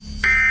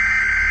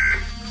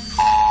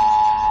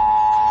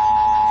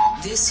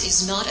This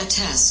is not a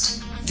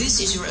test.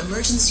 This is your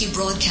emergency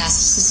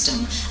broadcast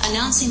system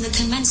announcing the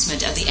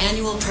commencement of the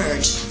annual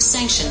purge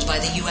sanctioned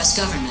by the U.S.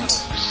 government.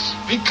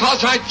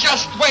 Because I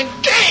just went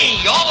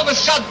gay all of a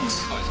sudden.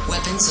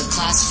 Weapons of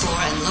Class 4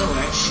 and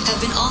lower have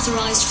been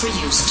authorized for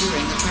use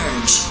during the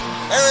purge.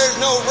 There is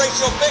no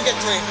racial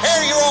bigotry.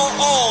 Here you are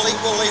all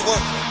equally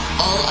worthless.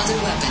 All other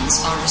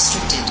weapons are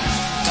restricted.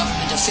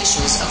 Government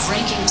officials of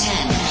ranking 10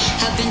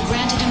 have been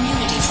granted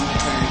immunity from the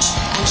purge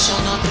and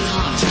shall not be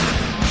harmed.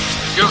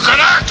 You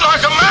can act like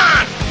a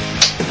man!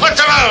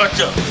 What's the matter with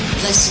you?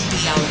 Blessed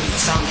be our new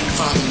founding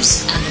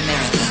fathers and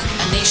America,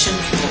 a nation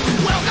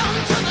reborn. Welcome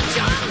to the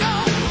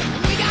jungle.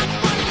 We got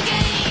fun and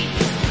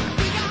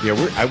games. Yeah,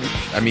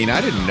 I mean, I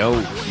didn't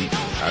know.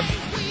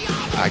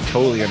 I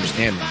totally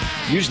understand.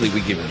 Usually we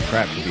give him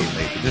crap for being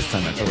late, but this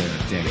time I totally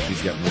understand if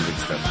he's got moving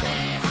stuff going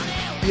on.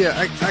 Yeah,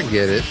 I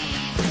get it.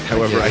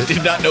 However, I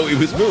did not know he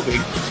was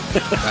moving.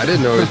 I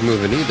didn't know he was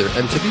moving either.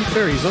 And to be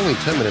fair, he's only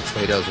 10 minutes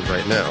late as of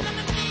right now.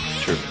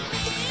 True.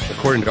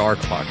 According to our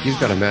clock. He's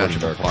got a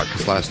magical clock,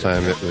 because last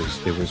time it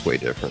was way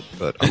different.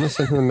 But I'm going to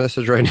send him a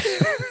message right now.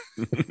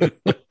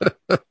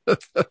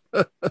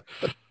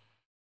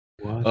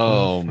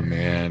 Oh,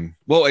 man.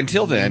 Well,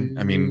 until then,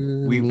 I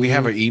mean, we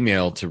have an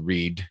email to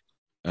read.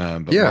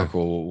 But yeah. Mark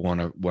will want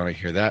to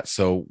hear that.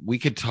 So we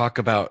could talk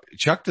about,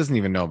 Chuck doesn't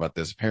even know about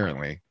this,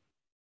 apparently.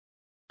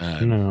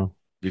 No.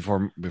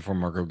 Before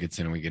Marco gets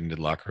in and we get into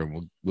the locker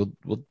room,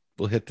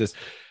 we'll hit this.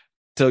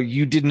 So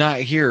you did not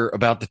hear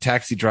about the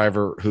taxi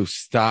driver who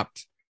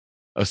stopped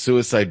a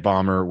suicide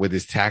bomber with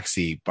his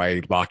taxi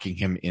by locking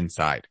him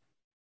inside.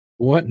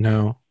 What?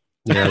 No.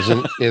 Yeah, it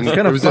was it's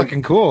kind of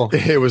fucking cool.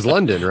 It was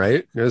London,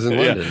 right? It was in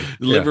London.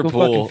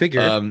 Liverpool.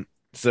 Figure.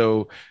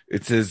 So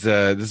it says,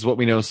 this is what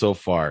we know so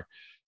far.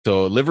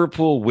 So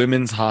Liverpool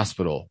Women's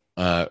Hospital.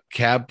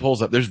 Cab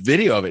pulls up. There's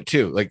video of it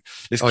too. Like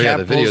this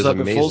cab pulls up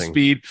at full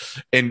speed,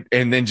 and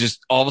then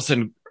just all of a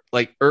sudden,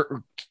 like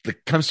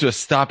comes to a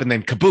stop, and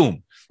then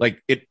kaboom!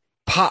 Like it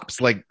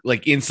pops, like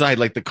inside,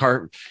 like the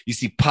car. You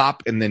see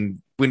pop, and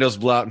then windows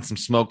blow out and some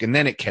smoke, and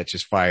then it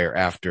catches fire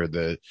after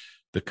the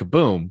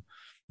kaboom.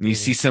 And you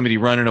see somebody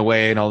running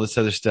away and all this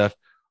other stuff.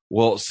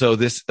 Well, so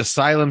this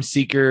asylum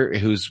seeker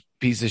whose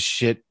piece of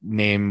shit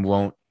name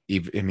won't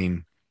even. I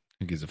mean,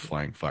 who gives a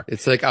flying fuck?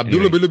 It's like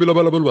Abdullah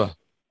Billah.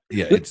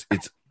 Yeah, it's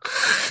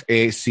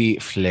AC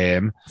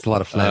Flame. It's a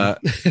lot of flame.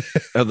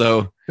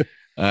 Although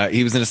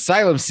he was an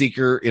asylum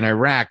seeker in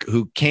Iraq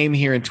who came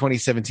here in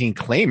 2017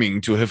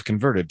 claiming to have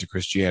converted to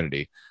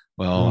Christianity.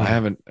 Well, I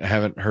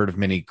haven't heard of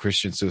many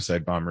Christian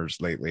suicide bombers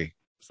lately.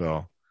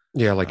 So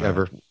yeah, like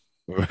ever.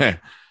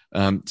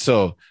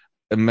 So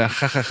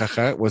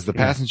was the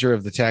passenger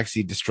of the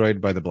taxi destroyed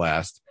by the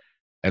blast,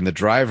 and the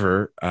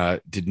driver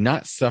did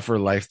not suffer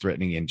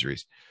life-threatening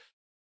injuries.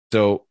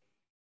 So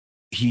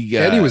he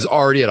was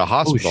already at a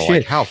hospital.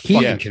 Like, how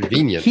fucking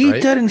convenient. He right?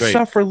 didn't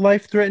suffer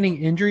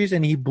life-threatening injuries,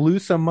 and he blew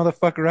some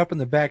motherfucker up in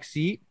the back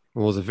seat.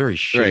 Well, it was a very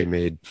shitty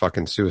made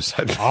fucking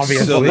suicide.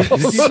 Obviously.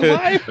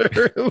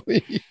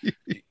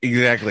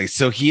 Exactly.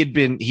 So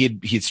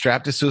he'd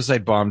strapped a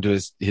suicide bomb to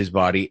his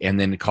body, and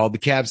then called the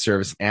cab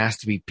service and asked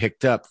to be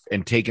picked up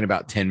and taken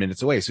about 10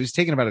 minutes away. So he's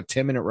taking about a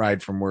 10-minute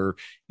ride from where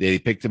they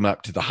picked him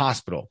up to the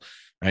hospital.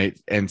 Right.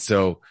 And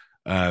so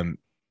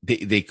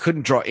they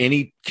couldn't draw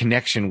any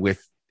connection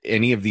with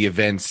any of the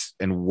events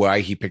and why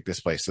he picked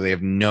this place. So they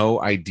have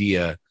no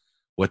idea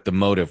what the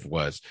motive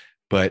was.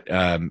 But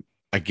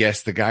I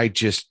guess the guy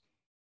just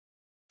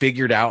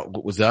figured out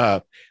what was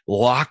up,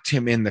 locked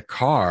him in the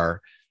car,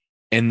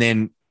 and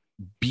then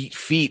beat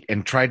feet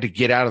and tried to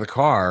get out of the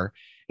car,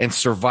 and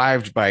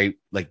survived by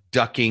like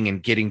ducking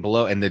and getting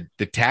below. And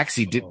the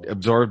taxi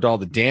absorbed all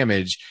the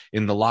damage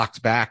in the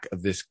locked back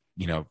of this,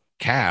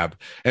 cab.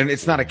 And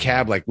it's not a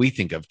cab like we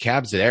think of.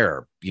 Cabs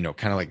there are,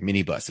 kind of like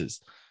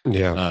minibuses.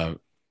 Yeah.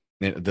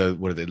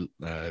 What are they?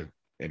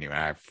 Anyway,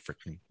 I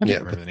freaking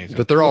can't remember the names.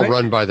 But they're all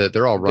run by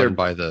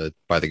the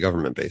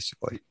government,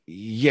 basically.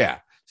 Yeah.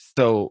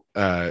 So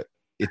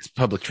it's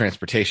public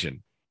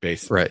transportation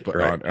based, right?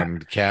 On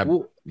cab.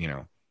 Well,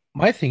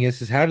 my thing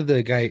is how did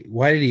the guy?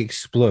 Why did he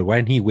explode? Why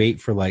didn't he wait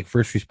for like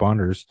first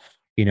responders?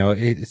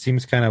 It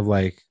seems kind of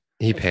like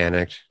he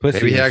panicked.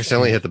 Maybe he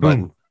accidentally hit the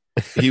button.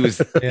 He was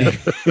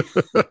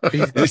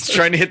he's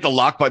trying to hit the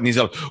lock button. He's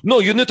like, no,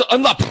 you need to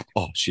unlock.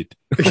 Oh shit.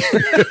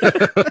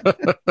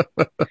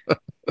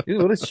 Dude,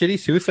 what a shitty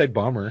suicide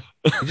bomber.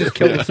 He just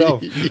killed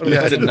himself.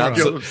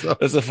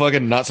 That's a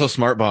fucking not so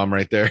smart bomb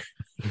right there.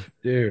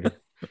 Dude.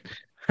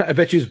 I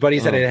bet you his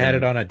buddies had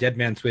it on a dead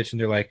man switch, and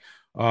they're like,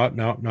 oh,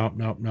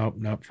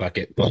 no, fuck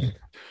it.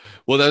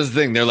 Well, that's the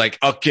thing. They're like,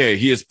 okay,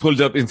 he is pulled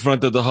up in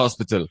front of the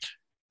hospital.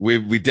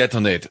 We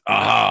detonate.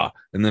 Aha.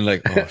 And then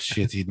like, oh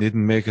shit, he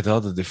didn't make it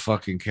out of the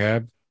fucking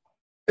cab.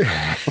 They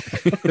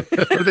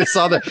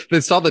saw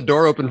the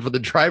door open for the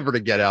driver to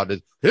get out.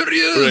 Here he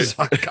is.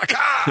 Right.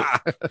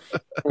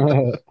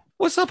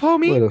 What's up,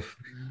 homie?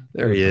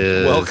 There he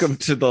is. Welcome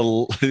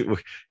to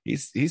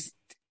he's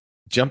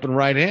jumping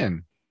right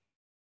in.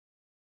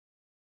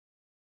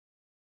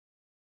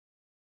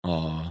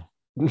 Oh,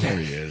 there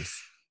he is.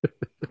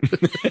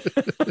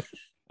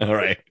 All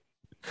right.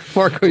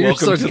 Marco, you're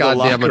Welcome so to the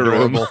goddamn locker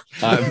room. adorable.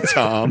 I'm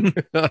Tom.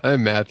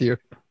 I'm Matthew.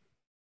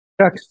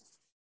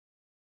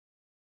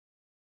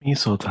 Me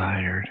so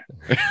tired.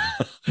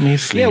 Me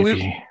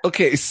sleepy.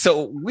 Okay,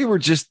 so we were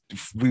just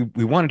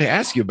we wanted to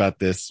ask you about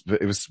this,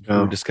 but we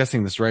were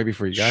discussing this right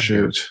before you got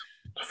here. Shoot.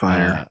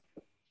 Fire.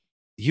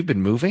 You've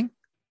been moving?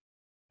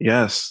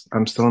 Yes,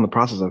 I'm still in the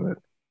process of it.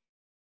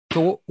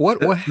 So what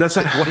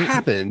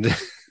happened?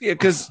 Yeah,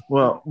 because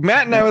Well,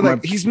 Matt and I were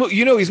like, he's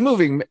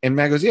moving, and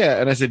Matt goes, yeah,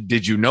 and I said,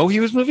 did you know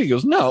he was moving? He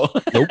goes, no,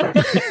 Nope.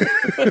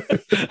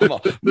 I'm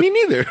all, me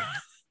neither.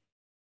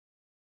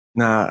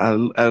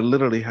 nah, I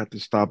literally had to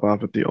stop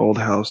off at the old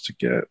house to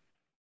get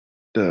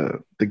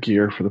the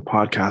gear for the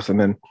podcast, and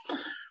then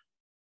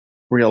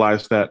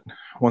realized that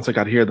once I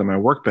got here, that my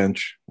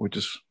workbench, which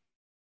is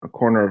a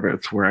corner of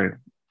it's where I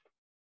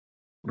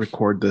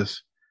record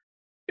this,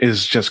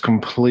 is just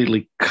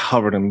completely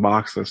covered in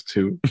boxes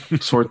to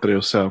sort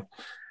through. So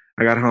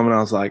I got home and I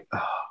was like, oh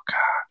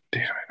god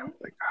damn it! I was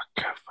like, oh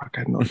god, fuck,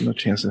 I had no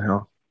chance in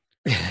hell.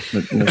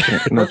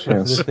 No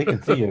chance. They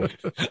can see you.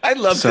 I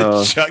love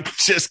that Chuck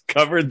just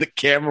covered the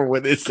camera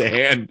with his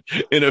hand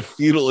in a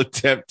futile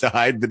attempt to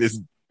hide that his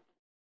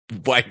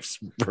wife's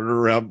running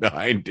around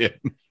behind him.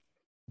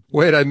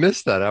 Wait, I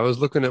missed that. I was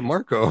looking at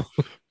Marco.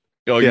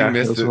 Oh, Yeah, you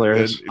missed it was it.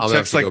 hilarious. I'll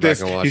Chuck's have to like go this.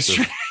 back and watch He's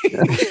this.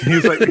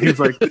 he's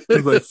like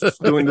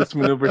doing this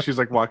maneuver. She's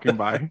like walking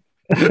by.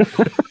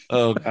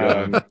 oh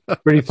god.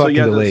 Pretty fucking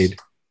yeah, delayed.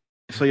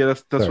 So yeah,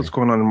 that's Sorry. what's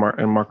going on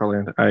in Marco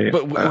Land.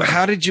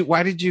 How did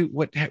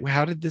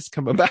this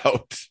come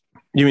about?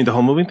 You mean the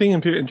whole moving thing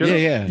in general?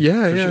 Yeah.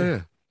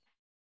 Yeah.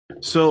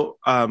 So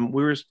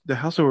the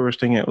house that we were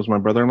staying at was my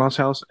brother-in-law's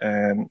house,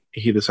 and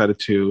he decided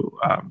to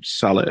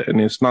sell it.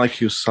 And it's not like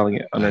he was selling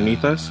it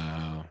underneath us.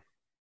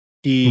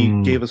 He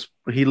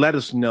let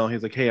us know.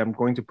 He's like, hey, I'm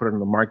going to put it on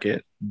the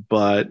market,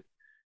 but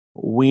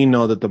we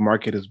know that the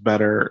market is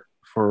better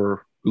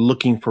for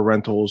looking for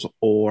rentals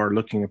or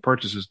looking at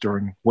purchases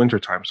during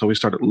wintertime. So we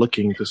started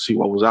looking to see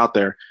what was out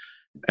there,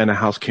 and a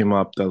house came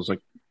up that was like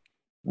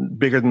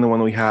bigger than the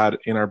one we had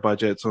in our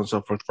budget, so on and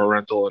so forth, for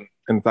rental.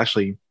 And it's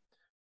actually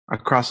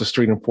across the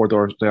street and 4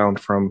 doors down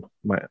from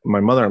my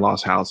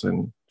mother-in-law's house,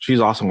 and she's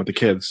awesome with the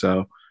kids.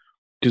 So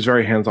she's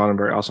very hands-on and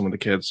very awesome with the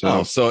kids.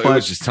 So, it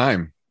was just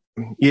time.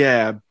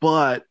 Yeah,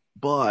 but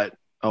well,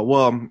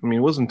 I mean,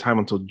 it wasn't time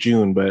until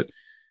June, but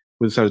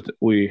we decided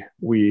we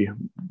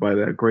by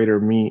the greater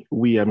me,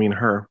 I mean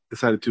her,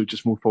 decided to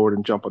just move forward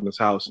and jump on this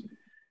house,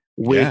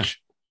 which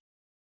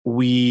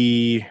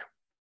this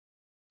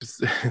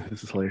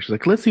is hilarious. She's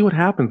like, let's see what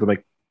happens. I'm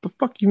like, the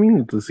fuck you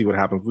mean to see what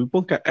happens? We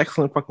both got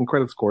excellent fucking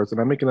credit scores and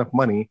I make enough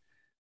money.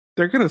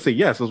 They're gonna say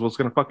yes, is what's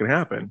gonna fucking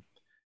happen.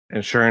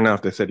 And sure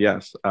enough, they said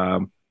yes.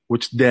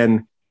 Which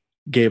then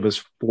gave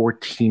us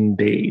 14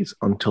 days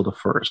until the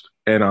 1st.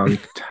 And on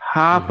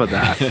top of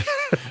that,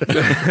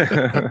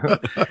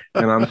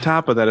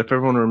 if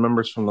everyone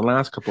remembers from the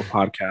last couple of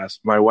podcasts,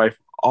 my wife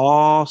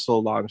also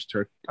launched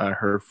her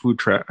food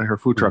truck or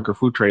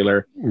food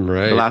trailer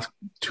the last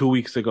 2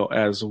 weeks ago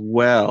as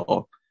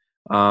well.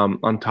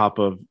 On top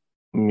of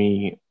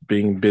me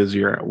being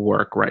busier at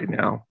work right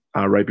now,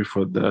 right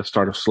before the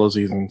start of slow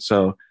season.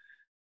 So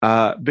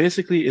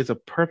basically it's a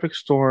perfect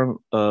storm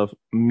of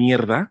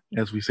mierda,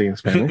 as we say in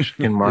Spanish,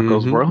 in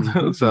Marco's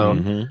world. So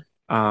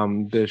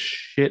the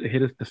shit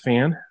hit the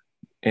fan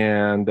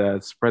and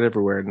it spread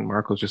everywhere, and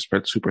Marco's just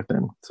spread super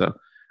thin. So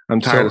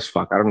I'm tired as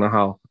fuck. I don't know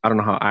how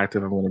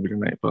active I'm going to be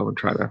tonight, but I'm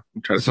trying to.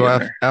 So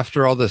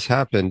after all this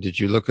happened,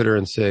 did you look at her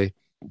and say,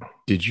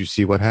 "Did you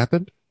see what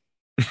happened?"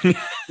 You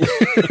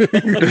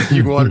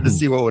wanted to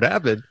see what would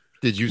happen.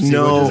 Did you see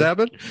what just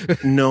happened?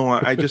 No,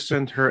 I just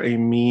sent her a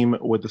meme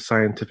with the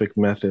scientific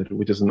method,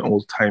 which is an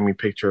old timey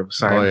picture of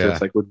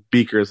scientists like with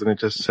beakers, and it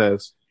just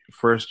says,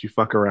 first you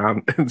fuck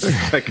around, and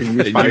second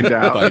you find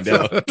out.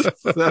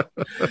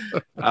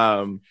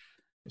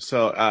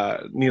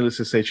 So, needless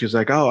to say, she's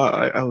like, "Oh,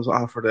 I was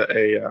offered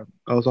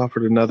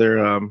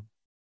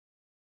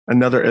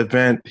another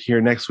event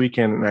here next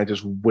weekend," and I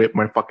just whipped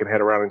my fucking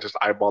head around and just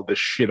eyeballed the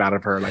shit out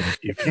of her. Like,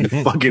 if you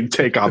fucking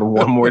take on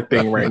one more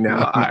thing right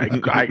now,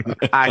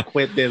 I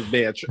quit this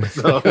bitch.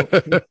 So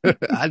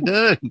I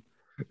done.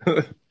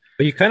 But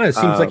you kind of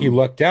seems like you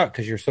lucked out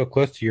because you're so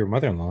close to your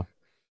mother-in-law.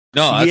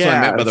 No, that's what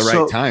I meant by the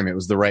right time. It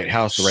was the right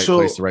house, the right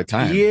place, the right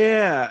time.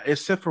 Yeah,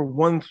 except for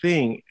one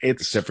thing.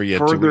 Except for you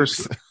had 2 further.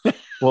 weeks.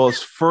 Well,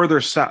 it's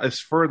further south. It's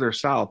further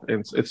south,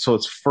 and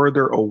it's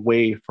further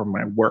away from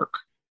my work.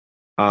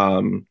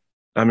 I'm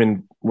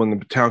in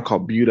the town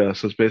called Buda,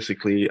 so it's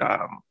basically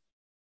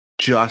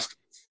just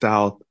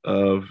south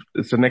of.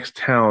 It's the next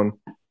town,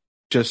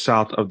 just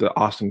south of the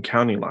Austin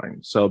County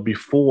line. So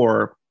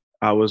before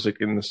I was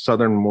like in the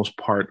southernmost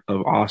part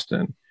of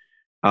Austin,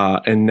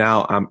 and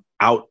now I'm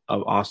out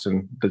of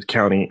Austin, the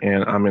county,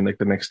 and I'm in like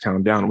the next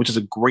town down, which is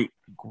a great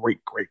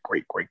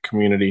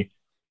community.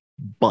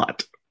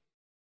 But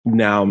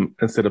now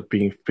instead of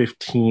being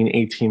 15,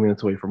 18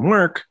 minutes away from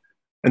work,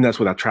 and that's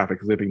without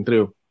traffic zipping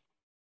through,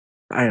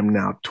 I am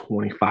now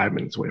 25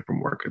 minutes away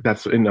from work.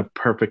 That's in a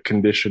perfect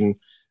condition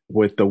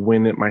with the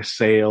wind at my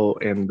sail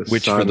and the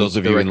Which, sun for those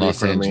of you in directly Los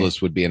front of me.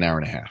 Angeles, would be an hour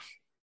and a half.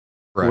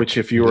 Correct. Which,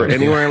 if you were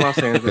anywhere in Los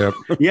Angeles,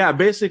 Yep. yeah,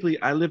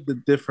 basically, I live the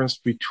difference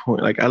between,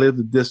 like, I live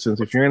the distance.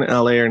 If you're in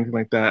LA or anything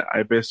like that,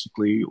 I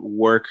basically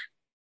work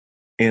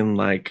in,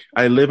 like,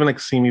 I live in, like,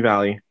 Simi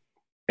Valley,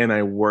 and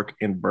I work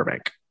in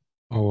Burbank.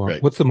 Oh, wow.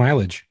 Right. What's the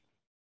mileage?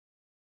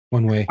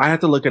 One way. I have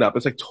to look it up.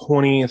 It's like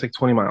 20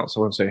 miles. So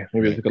I want to say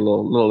maybe it's like a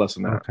little less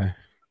than that. Okay.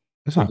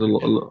 That's not.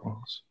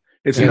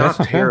 It's Yeah, not that's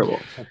not bad. terrible.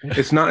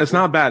 It's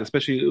not bad,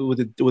 especially with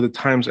the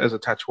times as a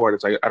tattoo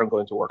artist. I don't go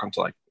into work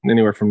until like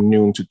anywhere from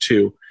noon to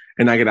 2,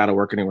 and I get out of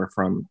work anywhere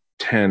from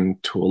 10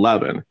 to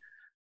 11.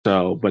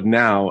 So, but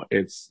now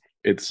it's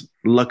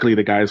luckily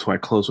the guys who I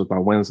close with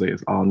on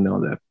Wednesdays all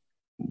know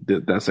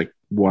that's like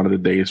one of the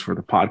days for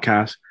the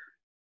podcast.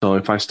 So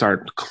if I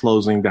start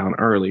closing down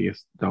early,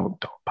 don't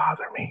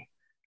bother me.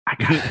 I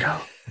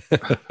gotta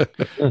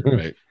go.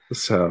 Right.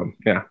 So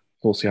yeah,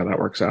 we'll see how that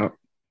works out.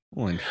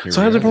 Well, and here So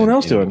we how's are everyone then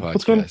else in the doing?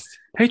 What's going on? podcast.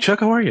 Hey Chuck,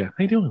 how are you? How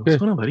you doing? What's Good.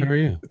 going on, buddy? How are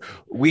you?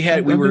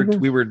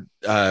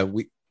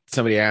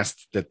 Somebody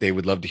asked that they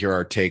would love to hear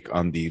our take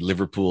on the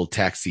Liverpool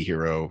taxi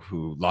hero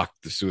who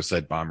locked the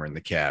suicide bomber in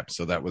the cab.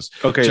 So that was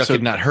Okay, Chuck so-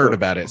 had not heard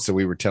about it, so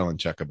we were telling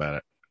Chuck about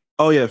it.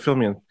 Oh yeah, fill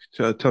me in.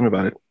 Tell me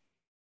about it.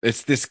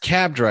 It's this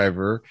cab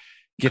driver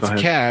gets Go a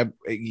ahead. cab.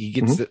 He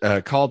gets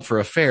called for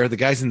a fare. The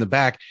guy's in the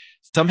back.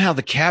 Somehow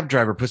the cab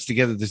driver puts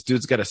together this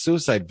dude's got a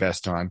suicide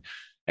vest on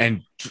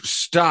and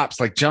stops,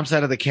 like jumps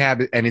out of the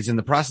cab and is in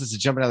the process of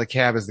jumping out of the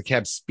cab as the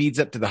cab speeds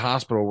up to the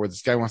hospital where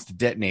this guy wants to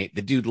detonate.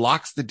 The dude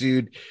locks the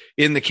dude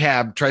in the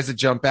cab, tries to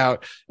jump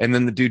out, and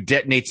then the dude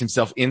detonates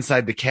himself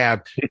inside the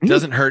cab.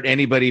 Doesn't hurt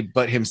anybody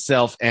but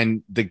himself,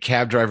 and the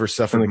cab driver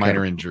suffered And the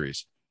minor cab.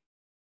 injuries.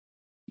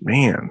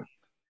 Man,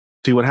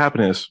 see what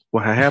happened was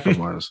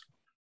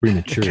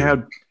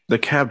Premature. the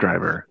cab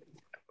driver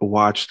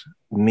watched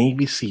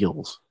Navy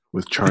SEALs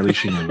with Charlie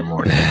Sheen in the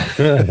morning,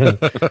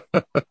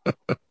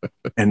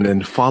 and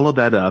then followed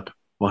that up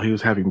while he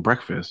was having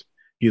breakfast.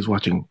 He was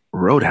watching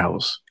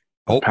Roadhouse.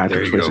 Oh,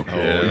 Patrick there you go.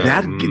 Swayze.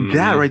 Yeah.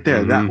 That right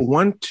there, that Mhm.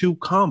 1-2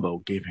 combo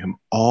gave him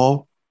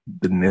all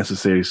the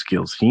necessary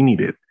skills he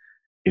needed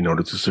in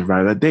order to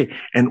survive that day.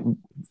 And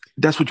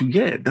that's what you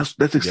get. That's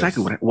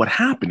exactly what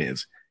happened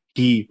is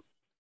he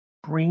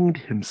trained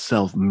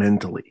himself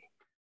mentally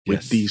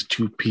with Yes. these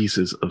two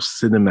pieces of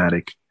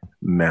cinematic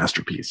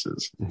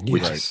masterpieces,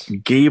 which Yes.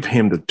 gave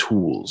him the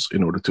tools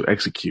in order to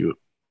execute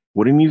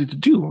what he needed to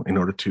do in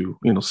order to,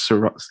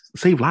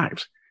 save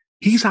lives.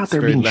 He's out there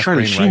Straight being left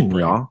Charlie brain, right Sheen,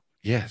 brain. y'all.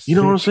 Yes. You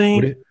know what I'm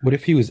saying? What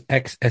if he was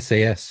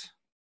ex-SAS?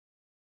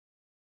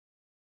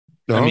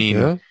 I Oh,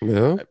 mean-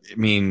 yeah. I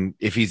mean,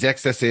 if he's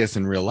ex-SAS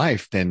in real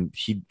life, then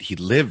he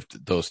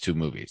lived those two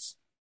movies.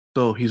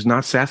 So he's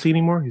not sassy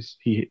anymore. His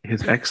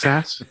ex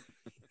sass.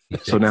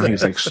 So now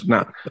he's like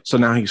not. So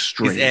now he's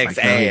straight. He's Like, now he's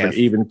ex-ass. like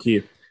even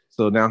keel.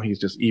 So now he's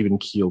just even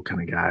keel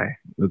kind of guy.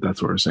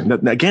 That's what we're saying.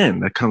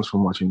 That comes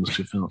from watching those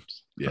two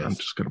films. Yes. I'm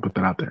just gonna put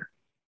that out there.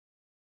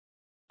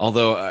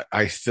 Although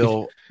I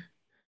still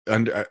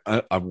I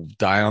will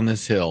die on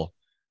this hill.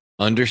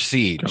 Under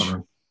Siege Go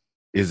on.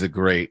 is a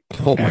great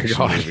Oh my action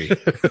god. movie.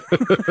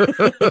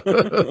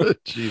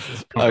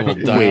 Jesus. I will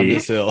die on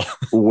this hill.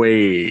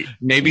 Wait.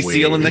 Navy Wait.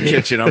 SEAL in the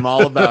kitchen. I'm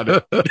all about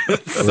it.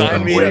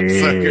 Sign me up,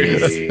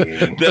 suckers.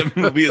 That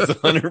movie is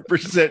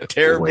 100%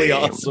 terribly Wait.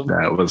 awesome.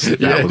 That was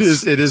Yeah, it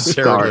is terribly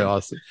starring-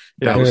 awesome.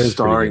 That it was is pretty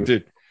starring.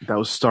 Dude, That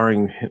was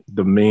starring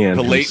the man.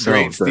 the late himself,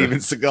 great the- Steven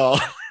Seagal.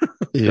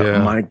 Yeah.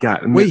 Oh my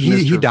God. Wait, he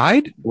Mr.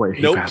 died? Wait,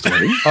 he Nope. passed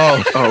away.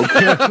 Oh. Oh,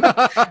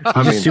 okay.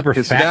 He's mean, super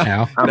his- fat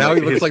now. Now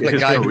he looks like the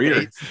his guy who career.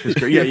 hates. His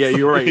career. Yeah,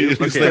 you're right. He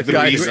looks Okay, like the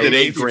guy beast who that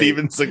he's ate great.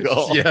 Steven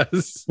Seagal.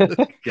 Yes.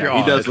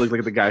 Yeah, he does look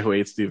like the guy who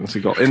ate Steven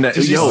Seagal. And that,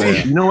 Did you see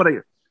it? you know what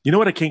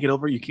I can't get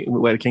over?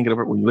 What I can't get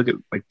over when you look at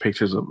like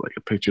pictures and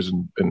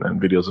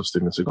videos of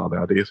Steven Seagal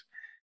nowadays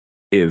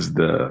is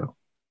the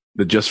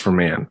Just for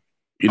Man.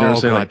 You know what I'm Oh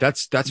saying? god, Like,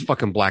 that's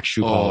fucking black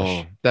shoe Oh.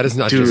 polish. That is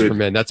not Dude, just for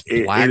men. That's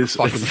it black is-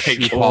 fucking it's shoe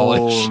like,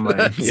 polish. oh my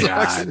That's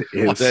God.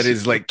 It's- That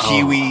is like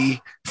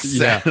kiwi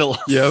saddle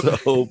Yep.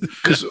 soap.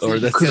 Or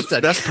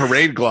that's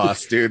parade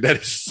gloss, dude. That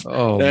is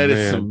Oh that man.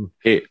 is some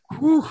it.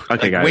 whew,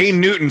 Okay, like guys. Wayne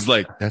Newton's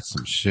like, that's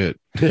some shit.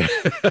 Guys,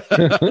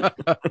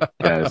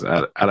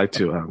 I like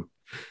to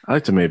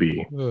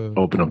maybe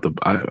open up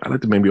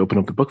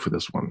the book for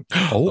this one.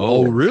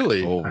 Oh,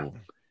 really? Oh,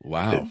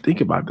 wow. Think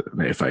about it.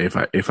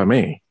 If I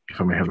may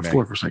have the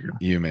floor for a second.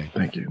 You may.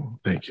 Thank you,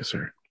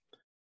 sir.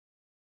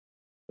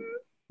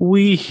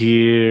 We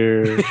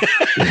here in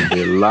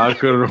the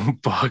Locker Room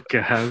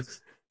Podcast,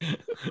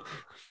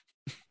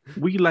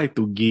 we like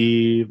to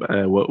give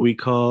what we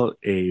call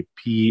a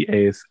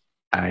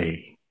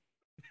PSI.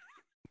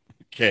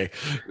 Okay.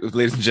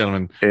 Ladies and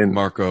gentlemen, And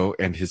Marco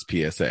and his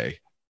PSA.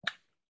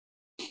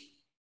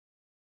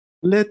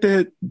 let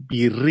it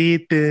be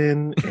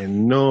written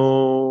and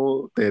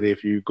know that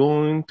if you're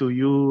going to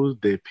use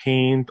the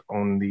paint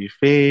on the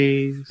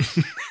face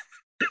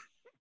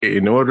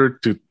in order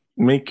to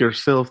make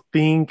yourself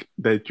think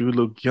that you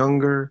look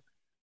younger,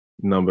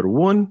 numero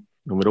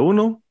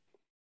uno,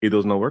 it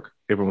does not work.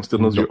 Everyone still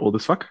knows you're old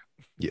as fuck.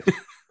 Yeah.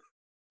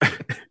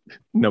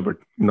 Number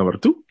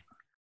two.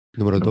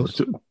 Numero Number dos.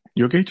 two.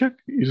 You okay, Chuck?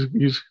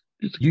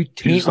 You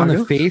taint on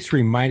the face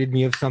reminded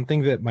me of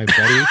something that my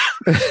buddy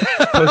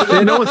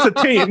posted. No, it's the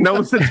taint. No,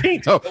 it's the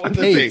taint. Oh, No, it's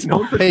the taint.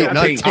 No, it's the Taint,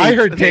 not taint. taint. I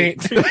heard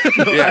taint.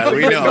 Yeah,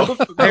 we know.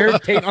 I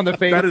heard taint on the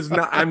face. That is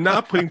not. I'm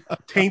not putting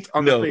taint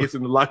on the face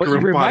in the locker But you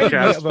room reminded me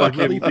podcast. of a Fucking,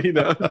 really you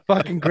know,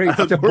 fucking great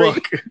the story.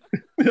 book.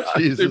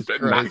 Jesus not,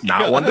 Christ.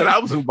 not one that I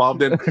was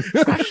involved in.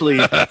 Actually,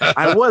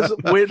 I was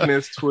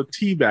witness to a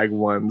teabag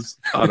once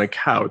on a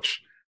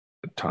couch.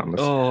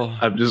 Thomas,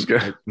 I'm just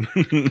gonna.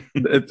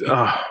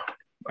 All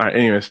right.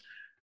 Anyways,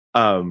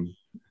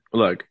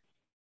 look,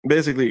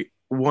 basically,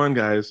 one,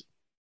 guys,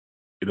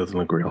 it doesn't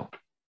look real.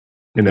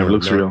 It never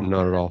looks real.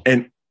 Not at all.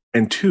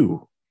 And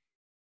two,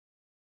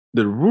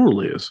 the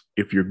rule is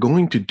if you're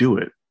going to do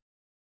it,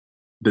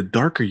 the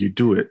darker you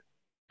do it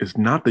is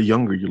not the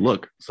younger you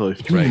look. So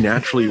if you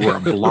naturally were a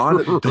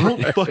blonde,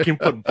 don't fucking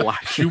put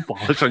black shoe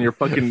polish on your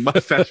fucking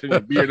mustache and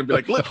your beard and be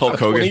like, look, Hulk I'm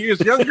Hogan. 20 years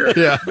younger.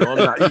 Yeah. No, I'm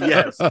not.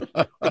 Yes.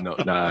 No,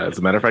 nah, as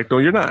a matter of fact, no,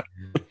 you're not.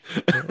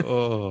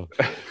 Oh,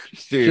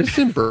 Dude. just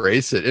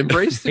embrace it.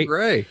 Embrace the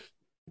gray.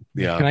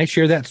 Yeah. Can I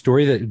share that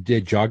story that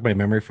did jog my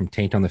memory from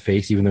taint on the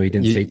face, even though he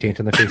didn't You- say taint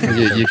on the face?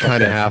 You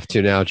kind of have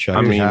to now, Chuck.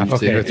 I mean, You have to.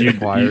 okay. It's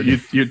required.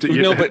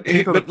 No, but-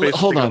 take on the but face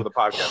hold thing on. over the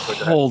podcast. Go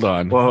ahead. Hold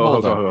on. Whoa,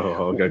 Hold on.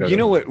 Okay, go. You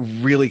know what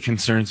really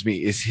concerns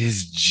me is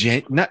his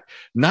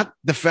not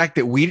the fact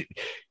that we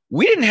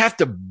didn't have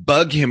to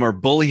bug him or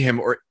bully him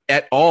or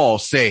at all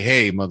say,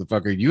 hey,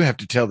 motherfucker, you have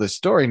to tell this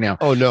story now.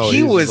 Oh no, he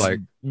he's was like,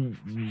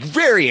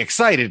 very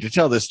excited to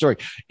tell this story.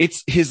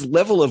 It's his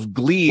level of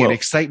glee and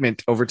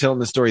excitement over telling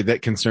the story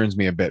that concerns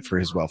me a bit for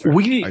his welfare.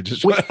 Wait,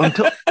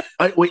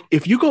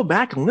 if you go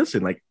back and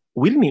listen, like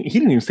he didn't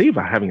even say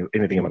about having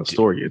anything about a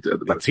story about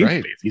That's taint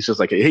right. face. He's just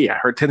like, hey, I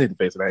heard taint in the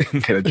face, and I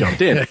kind of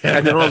jumped in,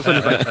 and then all of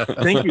a sudden it's like,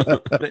 thank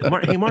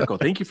you, hey Marco,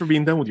 thank you for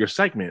being done with your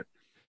segment.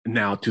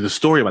 Now to the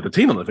story about the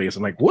taint on the face.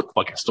 I'm like, what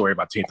fucking story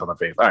about taint on the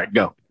face? All right,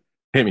 go.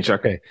 Hit me, Chuck.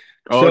 Okay.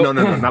 Oh, So-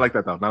 no, not like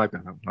that though. Not like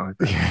that. No, not like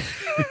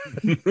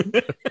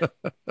that.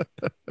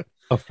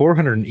 A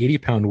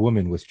 480-pound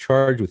woman was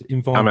charged with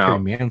involuntary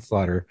out.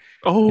 manslaughter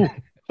Oh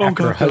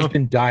after her God.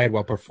 husband died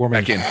while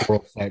performing Back in.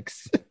 oral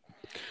sex.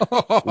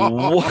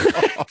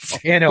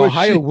 What? An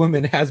Ohio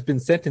woman has been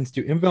sentenced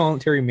to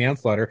involuntary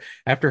manslaughter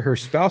after her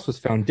spouse was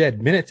found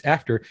dead minutes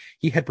after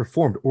he had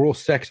performed oral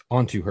sex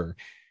onto her.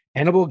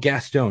 Annabelle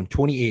Gaston,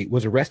 28,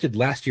 was arrested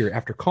last year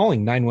after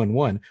calling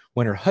 911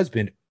 when her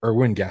husband,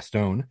 Erwin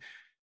Gaston,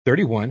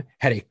 31,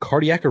 had a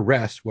cardiac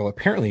arrest while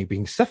apparently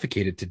being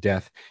suffocated to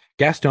death.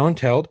 Gaston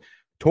told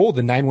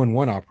the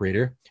 911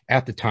 operator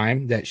at the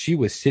time that she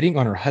was sitting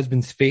on her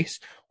husband's face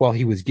while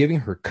he was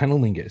giving her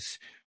cunnilingus.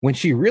 When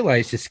she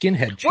realized his skin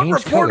had What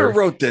changed reporter color,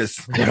 wrote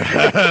this?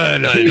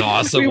 an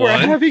awesome we were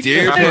one. having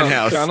Dear sex.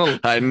 Penthouse,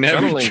 I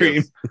never Cunnilingus.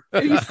 dreamed.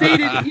 And he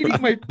stated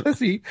eating my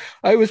pussy.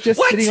 I was just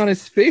What? sitting on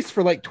his face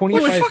for like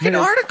 25 What fucking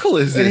minutes. article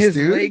is And this, his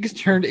dude? legs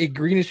turned a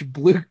greenish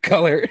blue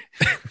color.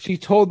 She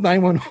told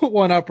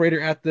 911 operator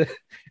at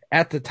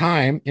the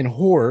time in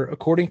horror,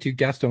 according to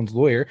Gaston's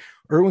lawyer,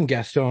 Erwin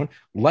Gaston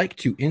liked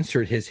to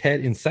insert his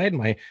head inside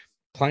my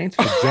client's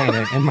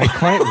vagina, and my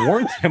client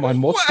warned him on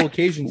multiple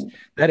occasions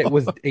that it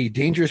was a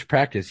dangerous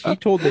practice. He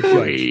told the judge,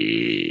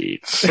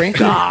 Wait.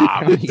 Franklin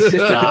County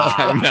District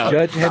Time out.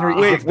 Judge Henry.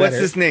 Wait, gets what's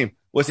better. his name?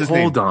 What's his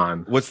Hold name?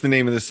 on. What's the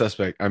name of the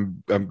suspect?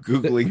 I'm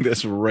googling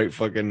this right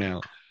fucking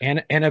now.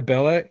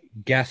 Annabella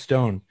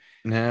Gaston.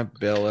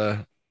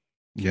 Annabella.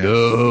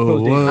 No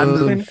one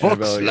Franklin-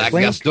 fucks like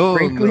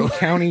Franklin Gaston.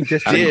 County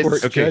District Did.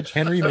 Court Okay. Judge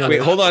Henry Miller.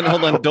 Wait, hold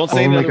on. Don't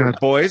say Oh my another. God.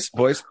 Boys.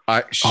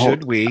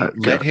 Should we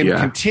let him yeah,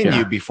 continue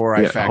yeah. before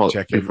I Yeah, fact hold-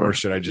 check him, before- or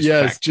should I just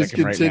Yes, fact check just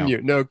him right now?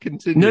 continue. No,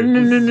 continue.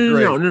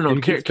 No.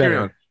 It gets Carry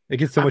better. on. It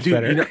gets so much Dude,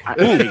 better. you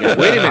know,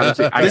 Wait a minute.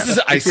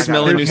 I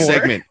smell a new There's more.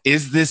 segment.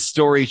 Is this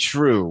story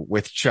true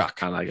with Chuck?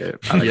 I like it.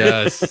 I like it.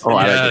 Yes. Oh, I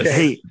like yes. it.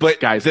 Hey, But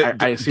guys, the-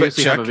 I but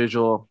seriously have Chuck- a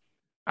visual.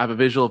 I have a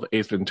visual of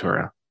Ace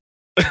Ventura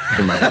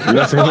in my head. You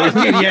know what I'm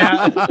saying?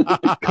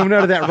 Yeah. Coming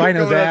out of that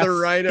rhino's Going out ass. the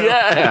rhino.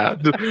 Yeah.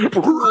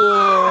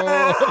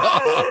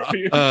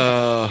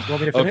 Want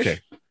me to finish? Okay.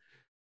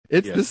 Yeah.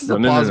 This is No, a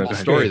no, no, plausible go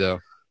ahead. story, though.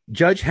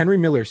 Judge Henry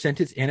Miller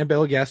sentenced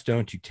Annabelle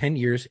Gaston to 10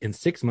 years and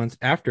 6 months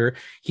after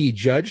he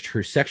judged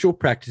her sexual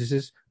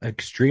practices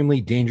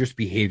extremely dangerous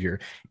behavior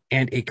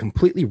and a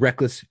completely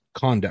reckless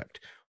conduct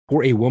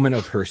for a woman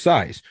of her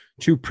size.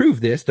 To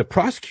prove this, the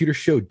prosecutor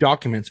showed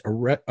documents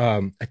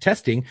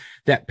attesting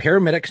that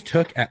paramedics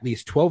took at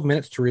least 12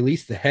 minutes to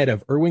release the head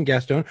of Erwin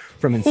Gaston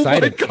from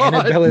inside my of God.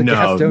 Annabella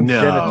Gaston's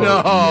genitals.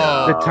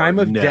 No. The time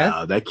of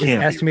death that is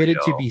can't estimated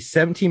be to real. be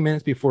 17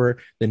 minutes before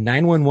the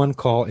 911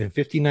 call and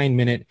 59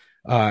 minutes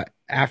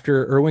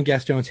after Erwin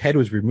Gaston's head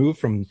was removed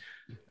from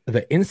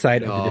the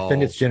inside of the No.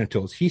 defendant's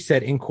genitals. He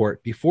said in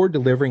court before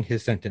delivering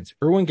his sentence.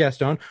 Erwin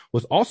Gaston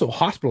was also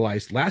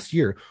hospitalized last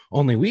year,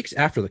 only weeks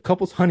after the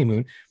couple's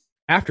honeymoon,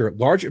 after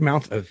large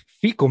amounts of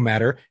fecal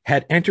matter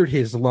had entered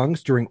his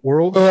lungs during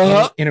oral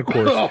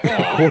intercourse,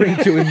 according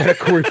to a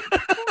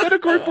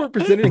medical report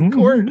presented in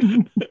court.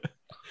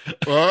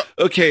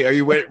 Okay, are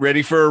you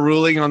ready for a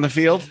ruling on the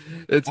field?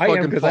 It's I am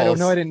fucking because I don't false.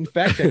 know. I didn't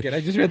fact check it.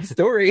 I just read the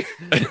story.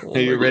 Are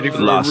you ready for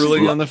Lost- a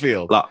ruling lo- on the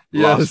field? Lost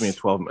Yes. me in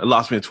 12.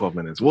 Lost me in 12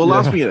 minutes. Well,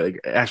 lost me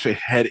actually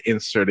head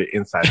inserted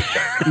inside the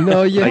camera.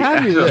 No, you Like,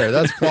 had me there.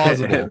 That's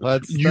plausible.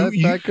 That's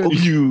that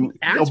could. you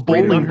Ask a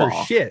Brandon bowling her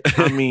ball. shit.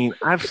 I mean,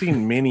 I've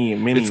seen many.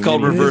 It's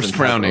called many reverse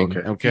different frowning.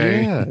 types of-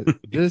 Okay. Yeah,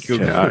 this.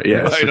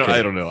 Yes, I don't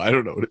okay. know. I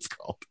don't know what it's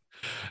called.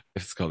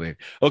 It's called it.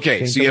 Okay,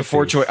 Think so you of have a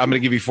four face. choice. I'm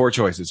going to give you four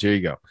choices. Here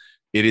you go.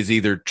 It is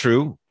either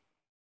true,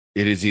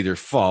 it is either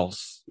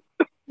false,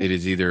 it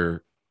is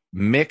either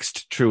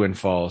mixed true and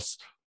false,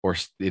 or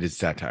it is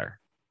satire.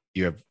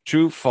 You have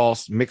true,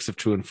 false, mix of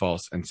true and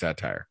false, and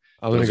satire.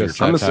 I'm gonna Those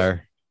go are your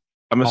satire.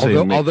 I'm gonna say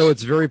Although, mixed. although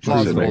it's very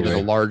plausible mixed. that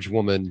a large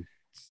woman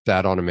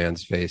sat on a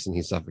man's face and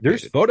he suffocated.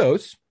 There's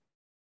photos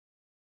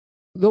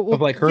Well,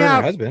 of like her yeah, and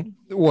her husband.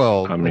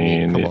 Well, I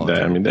mean, come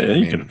on.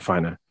 you can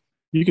find a.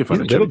 You can He's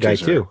find a a little chubby guy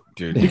chaser. too.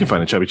 Dude, You can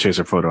find a chubby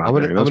chaser photo. Out I'm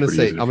gonna, there. I'm That's gonna pretty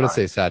say, easy to I'm gonna find.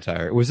 say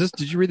satire. Was this?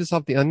 Did you read this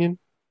off the Onion?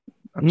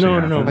 No,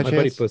 Yeah, no, by my buddy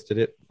chance? posted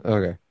it.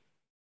 Okay.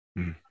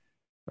 Hmm.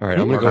 All right.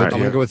 I'm gonna go. Alright, I'm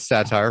gonna yeah. go with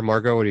satire.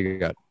 Margot, what do you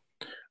got?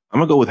 I'm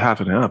gonna go with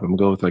half and half. I'm gonna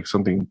go with like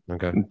something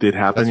Okay. did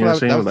happen. That's You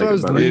what know I- what I'm saying? that's what I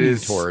was Like, leaning it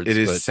is towards, it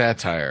is but-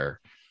 satire.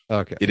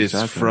 Okay. It is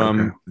Satire, from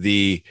okay.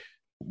 the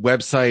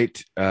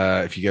website.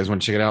 If you guys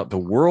want to check it out, the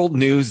World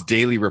News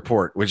Daily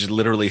Report, which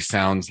literally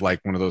sounds like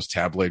one of those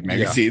tabloid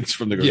magazines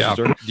from the grocery Yeah.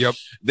 store. Yep.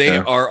 They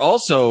Yeah. are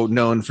also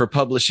known for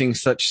publishing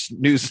such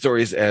news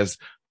stories as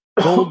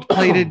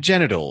gold-plated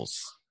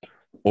genitals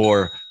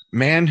or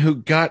man who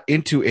got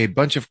into a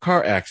bunch of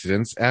car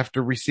accidents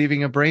after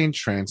receiving a brain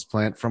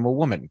transplant from a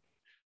woman,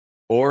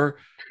 or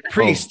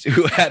priest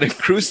who had a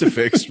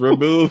crucifix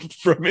removed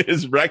from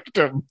his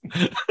rectum.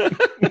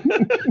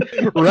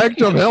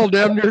 Rectum hell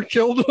damn near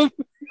killed him.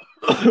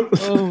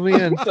 Oh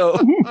man. So,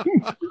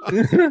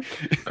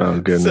 Oh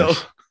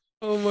goodness.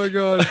 Oh my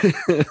god.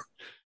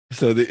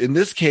 in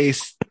this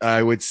case,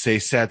 I would say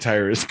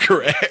satire is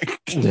correct.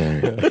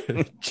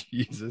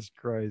 Jesus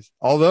Christ.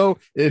 Although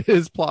it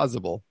is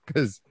plausible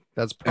because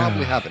that's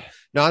probably happened.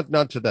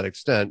 Not to that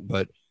extent,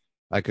 but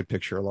I could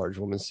picture a large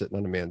woman sitting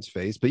on a man's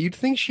face. But you'd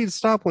think she'd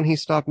stop when he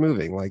stopped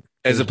moving. Like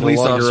As a there's no police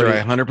longer officer, any-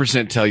 I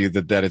 100% tell you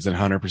that is a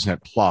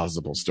 100%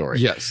 plausible story.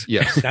 Yes.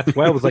 Yes. That's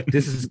why I was like,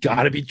 this has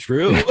got to be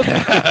true.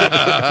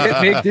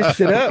 Can't make this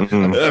shit up.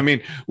 Mhm. I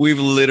mean, we've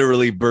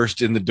literally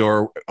burst in the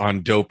door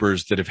on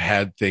dopers that have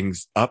had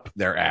things up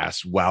their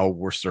ass while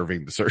we're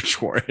serving the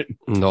search warrant.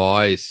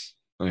 Nice.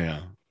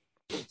 Yeah.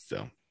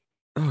 So,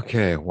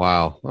 Okay.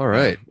 Wow. All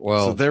right.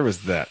 Well, so there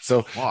was that.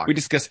 So fuck. we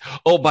discussed.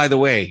 Oh, by the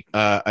way,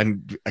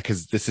 and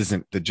because this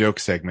isn't the joke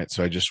segment,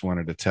 so I just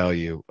wanted to tell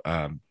you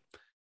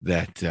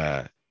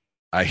that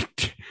I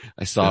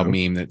saw a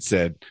meme that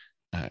said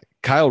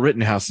Kyle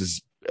Rittenhouse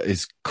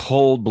is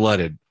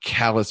cold-blooded,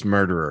 callous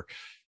murderer.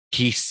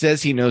 He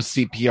says he knows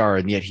CPR,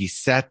 and yet he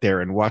sat there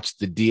and watched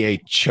the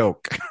DA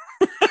choke.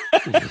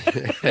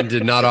 and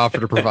did not offer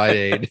to provide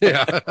aid.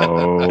 Yeah.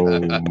 Oh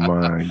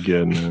my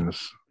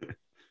goodness.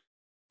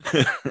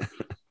 I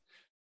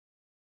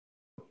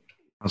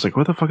was like,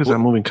 where the fuck is that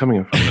movie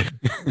coming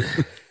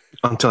from?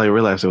 Until I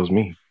realized it was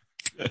me.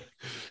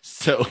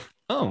 So,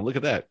 oh, look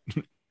at that.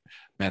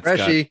 Matt Scott,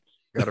 Freshie.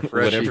 Got a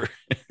freshie. whatever.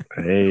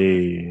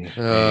 Hey.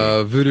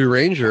 Voodoo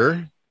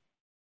Ranger.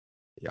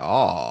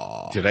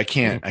 Yeah. Dude, I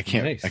can't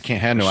Nice.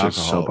 have no It's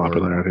just alcohol. so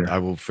popular out here. I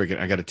will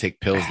I got to take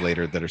pills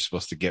later that are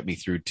supposed to get me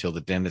through till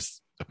the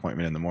dentist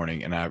appointment in the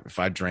morning. And if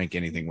I drank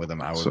anything with them,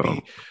 I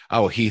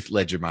will Heath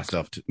Ledger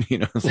myself to,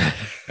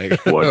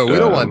 like, What, No, we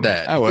don't want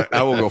that. I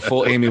will go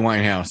full Amy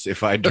Winehouse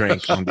if I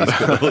drank on these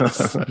pills.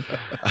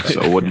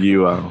 So what are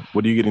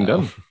you getting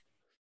done?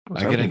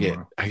 What's I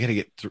gotta happening?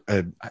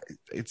 get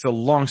it's a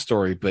long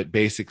story, but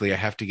basically I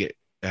have to get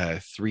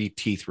 3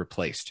 teeth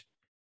replaced.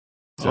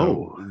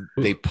 So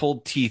they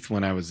pulled teeth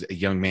when I was a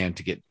young man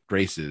to get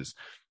braces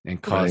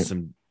and caused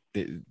some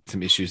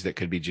issues that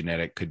could be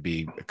genetic, could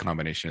be a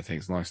combination of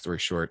things. Long story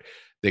short,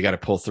 they got to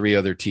pull 3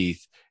 other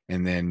teeth.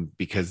 And then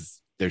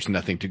because there's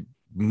nothing to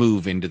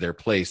move into their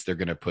place, they're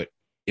going to put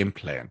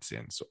implants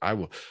in. So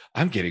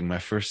I'm getting my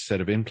first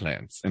set of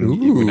implants. And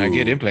when I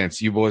get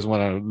implants, you boys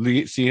want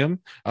to see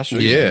them? I'll show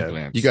you the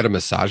implants. You got to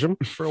massage them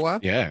for a while?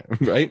 Yeah,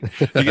 right.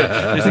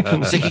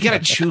 It's like you got to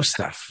chew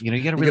stuff. You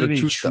got to really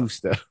chew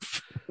stuff.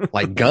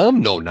 Like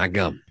gum? No, not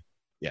gum.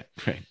 Yeah,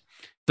 right.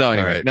 So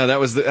anyway, All right. no, that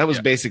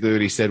was basically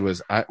what he said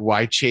was,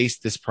 why chase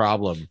this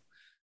problem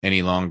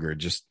any longer?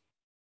 Just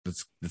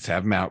let's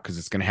have them out because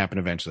it's going to happen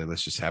eventually.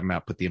 Let's just have them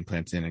out, put the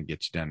implants in, and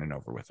get you done and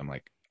over with. I'm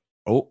like,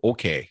 oh,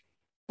 okay.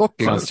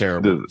 Sounds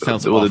terrible.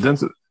 Sounds well,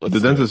 awful. the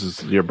dentist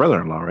is your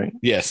brother-in-law, right?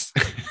 Yes.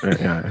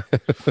 Yeah.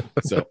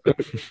 So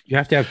You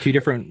have to have 2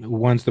 different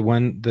ones. This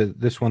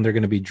one they're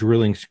going to be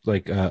drilling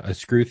like a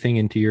screw thing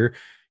into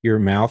your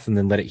mouth and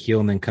then let it heal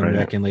and then come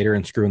back in later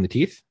and screw in the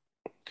teeth.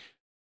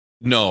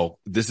 no,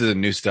 this is a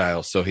new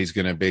style. So he's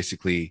going to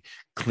basically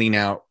clean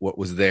out what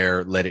was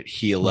there, let it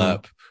heal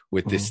up,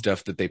 with this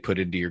stuff that they put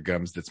into your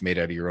gums that's made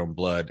out of your own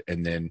blood.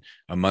 And then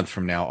a month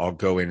from now, I'll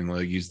go in and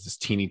they'll use this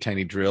teeny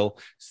tiny drill,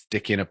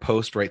 stick in a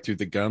post right through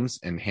the gums,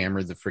 and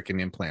hammer the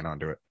freaking implant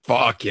onto it.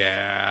 Fuck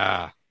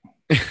yeah.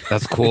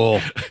 That's cool.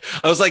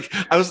 I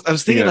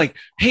was thinking like,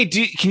 hey,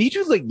 can you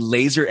do like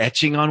laser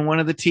etching on one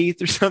of the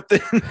teeth or something?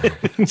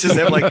 Just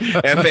have like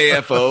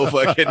FAFO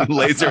fucking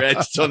laser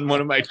etched on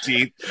one of my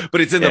teeth, but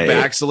it's in the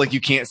back. So like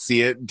you can't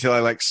see it until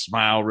I like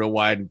smile real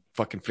wide and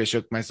fucking fish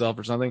hook myself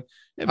or something.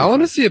 I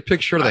want to see a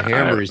picture of the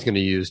hammer he's going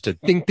to use to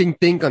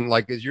think on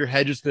like, is your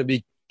head just going to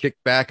be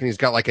kicked back and he's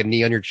got like a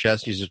knee on your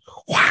chest? He's just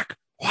whack.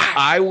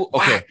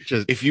 Okay.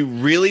 If you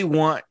really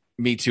want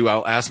me to,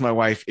 I'll ask my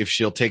wife if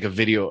she'll take a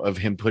video of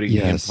him putting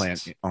the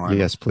implant on.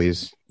 Yes,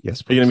 please.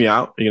 Yes, please. Are you gonna be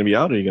out? Are you gonna be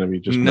out, or are you gonna be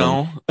just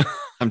no?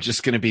 I'm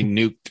just gonna be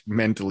nuked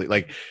mentally.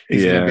 Like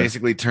he's gonna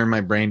basically turn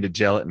my brain to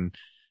gelatin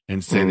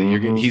and say that you're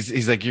gonna,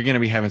 he's like, you're gonna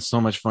be having so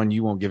much fun,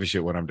 you won't give a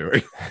shit what I'm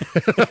doing.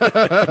 Hit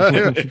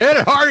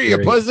it harder, you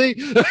pussy.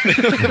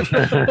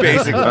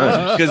 Basically,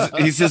 because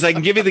he says I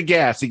can give you the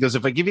gas. He goes,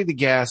 if I give you the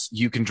gas,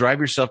 you can drive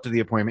yourself to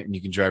the appointment and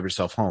you can drive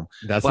yourself home.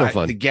 That's no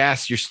fun. The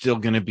gas, you're still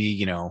gonna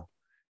be,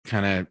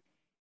 kind of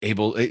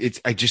able.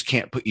 I just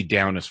can't put you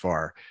down as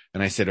far.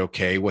 And I said,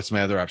 okay, what's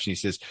my other option? He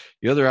says,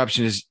 the other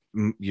option is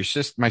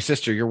my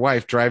sister, your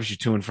wife drives you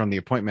to and from the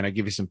appointment. I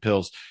give you some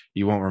pills.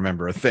 You won't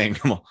remember a thing.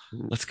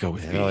 Let's go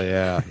with Hell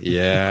yeah.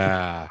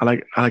 Yeah. I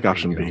like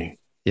option B.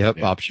 Yep.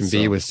 Yeah, option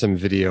B with some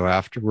video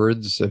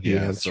afterwards of you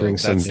answering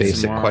some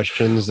basic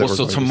questions.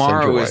 So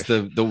tomorrow is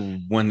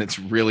the one that's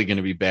really going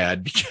to be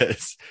bad,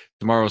 because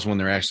tomorrow is when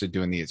they're actually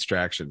doing the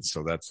extractions.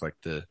 So that's like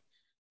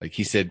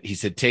he said,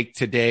 take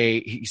today.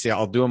 He said,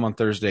 I'll do them on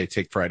Thursday.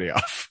 Take Friday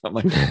off. I'm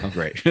like, oh,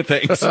 great.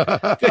 Thanks.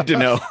 Good to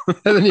know.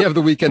 And then you have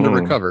the weekend to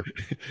recover.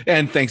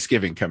 And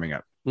Thanksgiving coming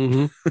up. You're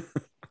going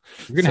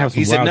to have some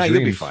he said, wild no, dreams.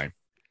 you'll be fine.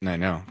 I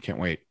know. Can't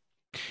wait.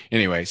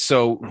 Anyway,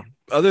 so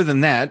other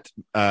than that,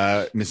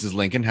 Mrs.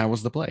 Lincoln, how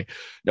was the play?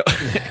 No.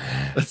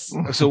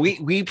 So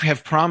we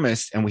have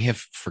promised and we have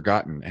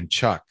forgotten, and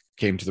Chuck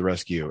came to the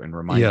rescue and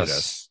reminded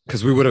us,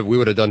 because we would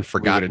have done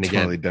forgotten again.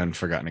 Totally done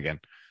forgotten again.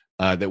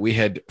 That we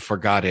had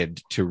forgotten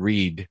to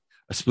read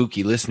a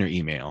spooky listener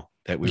email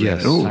that we ran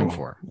out of time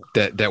for.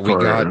 That we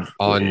got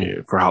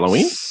on for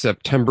Halloween.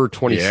 September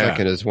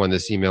 22nd is when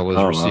this email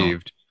was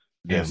received.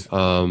 Wow. Yes.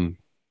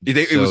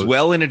 It was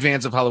well in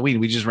advance of Halloween.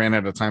 We just ran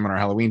out of time on our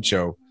Halloween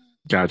show.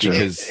 Gotcha.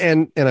 Because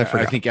and I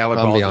forgot. I think Alec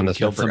Baldwin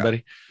killed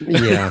somebody.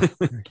 Yeah.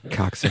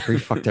 Cocksucker. He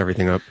fucked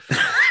everything up.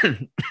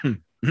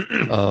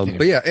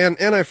 But yeah,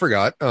 and I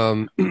forgot.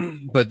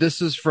 But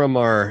this is from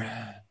our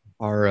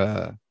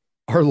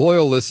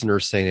loyal listener,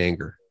 Saint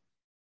Anger.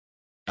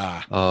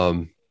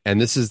 And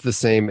this is the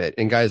same.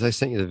 And guys, I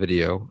sent you the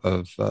video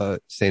of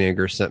Saint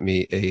Anger sent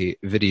me a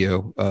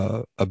video,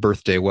 a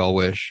birthday well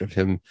wish of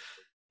him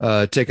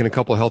taking a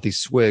couple of healthy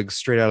swigs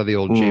straight out of the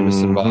old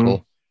Jameson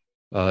bottle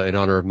in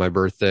honor of my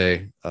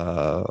birthday.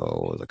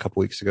 Was a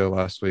couple weeks ago,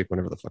 last week,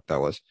 whenever the fuck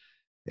that was.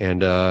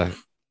 And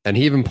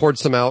he even poured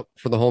some out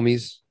for the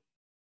homies.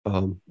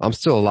 I'm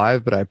still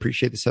alive, but I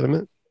appreciate the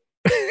sentiment.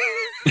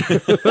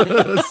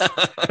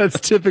 that's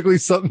typically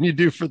something you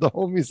do for the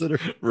homies that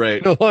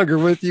are no longer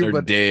with you,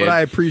 but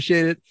I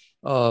appreciate it.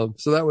 So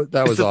that was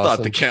the awesome.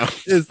 Thought that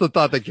counts. It's the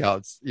thought that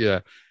counts.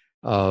 Yeah.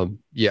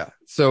 Yeah.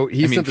 So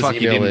he sent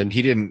this email in.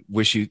 He didn't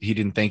wish you. He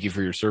didn't thank you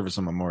for your service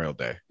on Memorial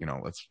Day.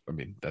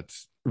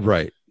 That's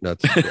right.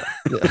 That's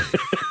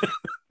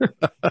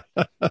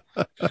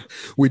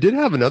We did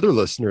have another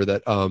listener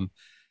that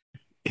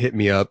hit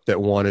me up that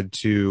wanted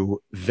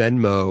to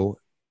Venmo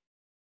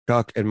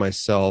Chuck and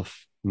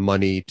myself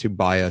money to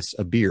buy us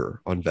a beer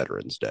on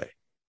Veterans Day.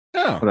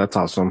 Oh, that's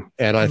awesome.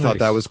 And I thought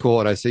that was cool.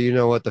 And I said, you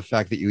know what? The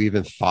fact that you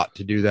even thought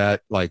to do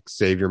that, like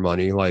save your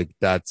money, like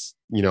that's,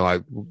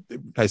 I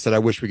said, I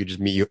wish we could just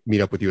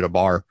meet up with you at a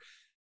bar,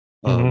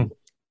 and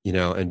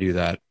do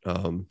that.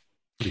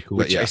 Pretty cool.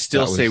 Which I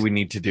still say we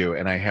need to do.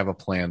 And I have a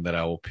plan that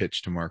I will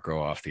pitch to Marco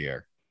off the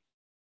air.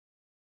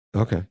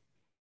 Okay.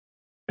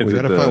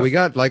 We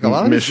got like a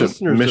lot of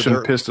listeners.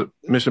 Mission pissed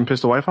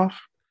the wife off?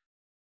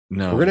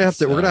 No, we're gonna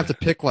have to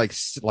pick like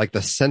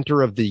the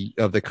center of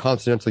the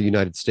continental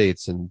United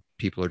States, and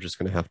people are just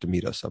gonna have to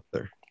meet us up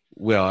there.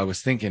 Well, I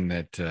was thinking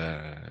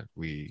that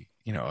we,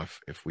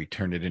 if we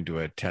turn it into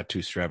a tattoo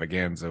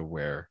extravaganza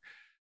where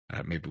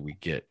maybe we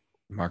get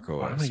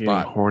Marco a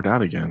spot. Hoard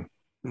out again.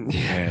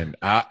 And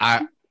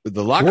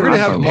the locker room. We're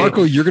gonna have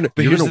Marco. You're gonna work,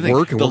 and the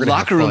we're gonna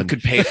locker room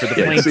could pay for the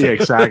plane. Yeah,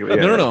 exactly.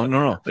 Yeah.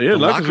 No. Yeah, the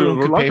locker room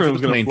could pay for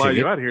the plane fly ticket.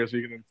 you out here so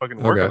you can fucking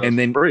work. Okay. And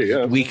then free,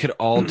 we could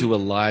all do a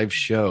live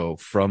show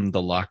from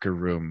the locker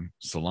room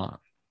salon.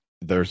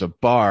 There's a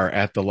bar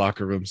at the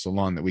locker room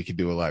salon that we could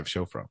do a live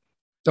show from.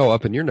 Oh,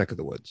 up in your neck of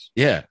the woods.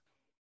 Yeah.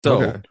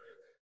 So,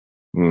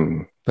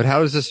 okay. But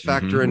how does this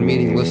factor in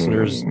meeting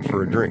listeners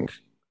for a drink?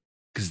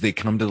 Because they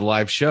come to the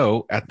live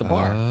show at the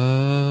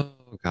bar.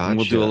 Gotcha. And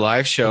we'll do a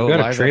live show, a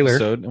live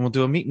episode, and we'll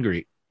do a meet and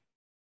greet.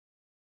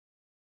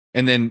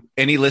 And then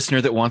any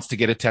listener that wants to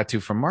get a tattoo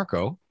from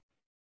Marco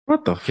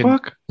What the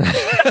fuck?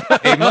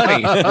 Pay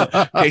money.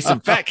 Pay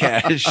some fat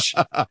cash.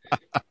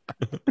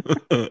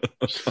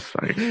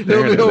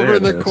 They'll be over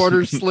in the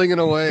corner slinging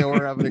away, and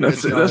we're having a good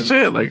time. That's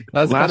it. Like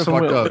That's kind last of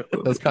time fucked we-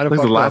 up. That's kind of like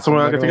fucked the last up.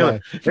 one I I'm got not gonna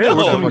together. Hey,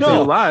 we're coming to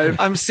you live.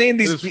 I'm saying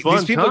It was these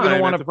fun people are going to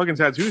time want at the fucking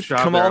tattoo shop.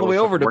 come there. all I the was way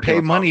over to working pay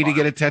on money to top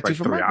get a line, tattoo like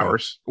from 3 Marco.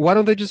 hours, Why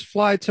don't they just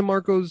fly to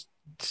Marco's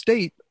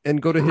state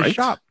and go to his Right?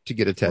 shop to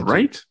get a tattoo?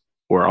 right?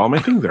 Where all my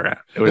things are at.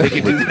 It was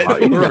They can do a that.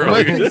 lot easier Where all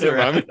my for me things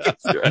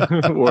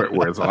to- are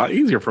where it's a lot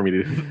easier for me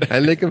to do.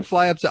 And they can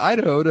fly up to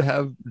Idaho to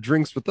have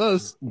drinks with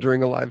us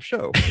during a live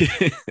show.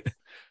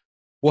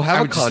 We'll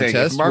have I'm a just saying,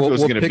 contest. if Marco's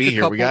we'll going to pick be a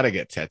here, couple. we got to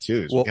get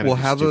tattoos. We'll- we gotta we'll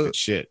do have stupid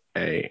shit.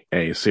 Hey,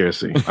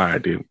 seriously. All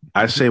right, dude.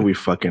 I say we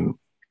fucking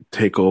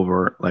take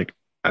over like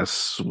a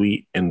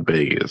suite in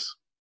Vegas.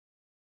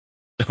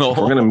 If we're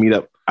gonna meet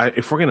up,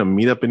 if we're gonna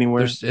meet up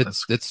anywhere,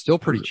 It's still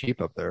pretty cheap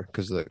up there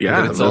because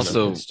Yeah, it's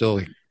also still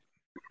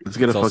let's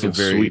get a it's also fucking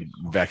very suite.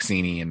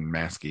 vaccine-y and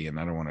masky, and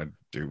I don't want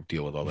to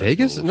deal with all that.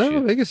 Vegas. No,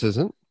 bullshit. Vegas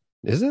isn't.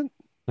 Is it?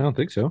 I don't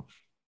think so.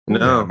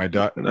 No, Yeah, my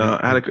daughter. no.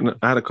 I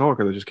had a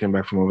coworker that just came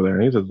back from over there,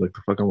 and he said like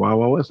the fucking Wild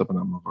Wild West up in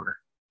that motherfucker.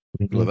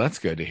 Well, that's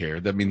good to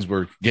hear. That means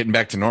we're getting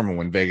back to normal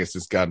when Vegas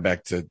has gone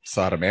back to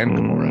Sodom and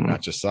Gomorrah,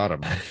 not just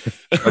Sodom.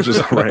 That's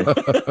just right.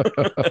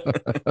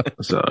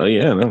 So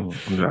yeah, no,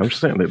 I'm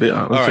just saying. Let's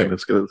right.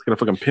 get a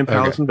fucking pimp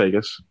house in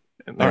Vegas.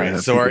 And All right,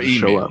 have so our people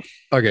show email. up.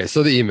 Okay,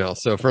 so the email.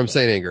 So from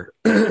Saint Anger,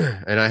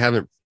 and I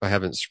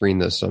haven't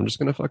screened this, so I'm just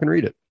gonna fucking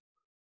read it.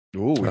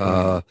 Ooh,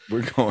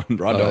 we're going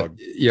raw dog.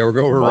 Yeah, we're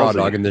raw Ballsy.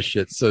 dogging this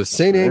shit. So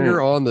Saint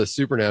Anger on the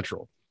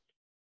Supernatural.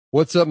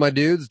 What's up, my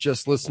dudes?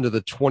 Just listened to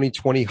the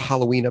 2020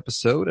 Halloween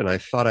episode, and I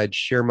thought I'd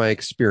share my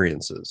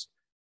experiences.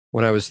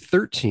 When I was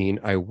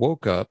 13, I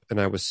woke up and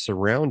I was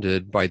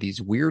surrounded by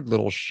these weird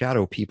little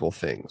shadow people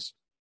things.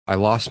 I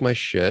lost my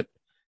shit,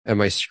 and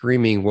my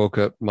screaming woke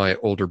up my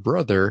older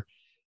brother,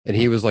 and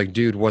he was like,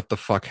 dude, what the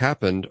fuck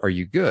happened? Are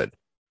you good?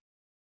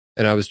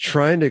 And I was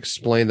trying to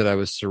explain that I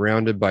was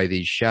surrounded by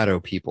these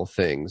shadow people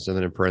things. And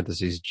then in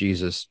parentheses,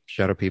 Jesus,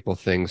 shadow people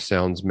things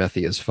sounds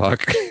methy as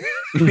fuck.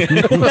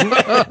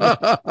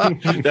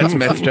 That's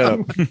messed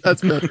up.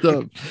 That's messed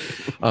up.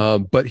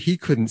 But he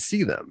couldn't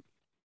see them.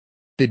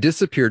 They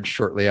disappeared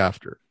shortly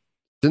after.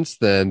 Since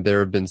then, there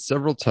have been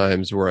several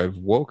times where I've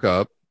woke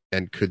up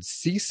and could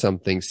see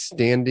something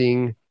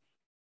standing.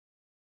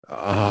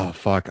 Oh,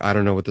 fuck. I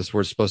don't know what this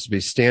word's supposed to be.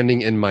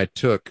 Standing in my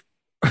took,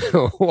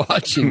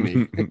 watching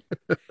me.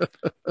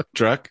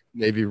 Truck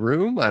Maybe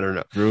room. I don't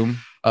know. room.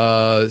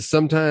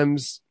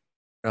 Sometimes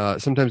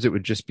it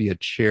would just be a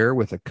chair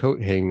with a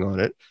coat hanging on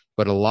it,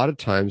 but a lot of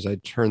times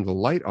I'd turn the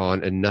light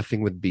on and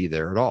nothing would be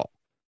there at all.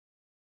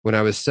 When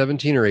I was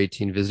 17 or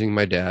 18 visiting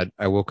my dad,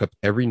 I woke up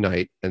every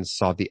night and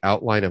saw the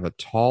outline of a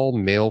tall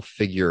male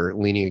figure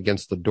leaning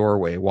against the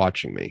doorway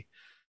watching me.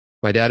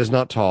 My dad is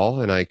not tall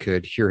and I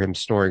could hear him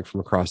snoring from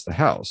across the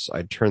house.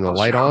 I'd turn the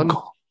light on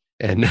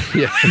and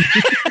yeah.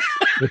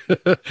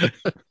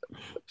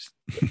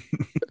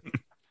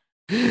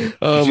 Did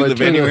Um, you I'd live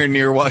turn anywhere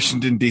near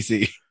Washington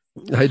D.C.?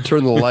 I'd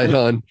turn the light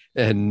on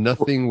and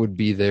nothing would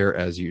be there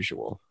as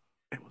usual.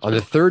 On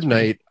the third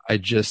night, I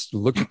just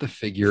looked at the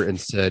figure and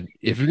said,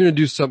 if you're going to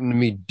do something to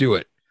me, do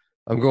it.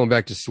 I'm going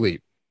back to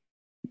sleep.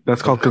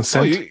 That's called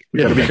consent. you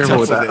gotta be careful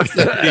with that's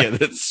that. what it is. Yeah,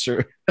 that's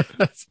true.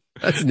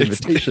 That's an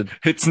invitation.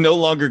 It's no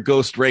longer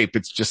ghost rape.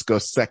 It's just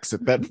ghost sex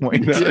at that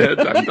point.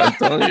 I'm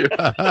telling you.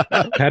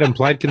 Had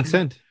implied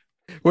consent.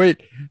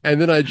 Wait, and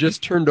then I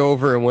just turned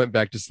over and went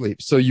back to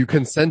sleep. So you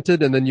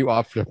consented and then you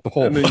opted up the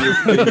whole. And then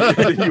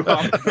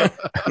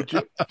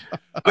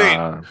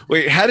you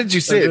Wait, how did you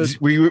say it? Did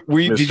you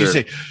Mr.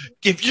 say,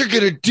 if you're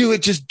going to do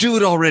it, just do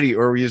it already?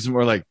 Or were you just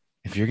more like,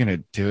 if you're going to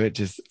do it,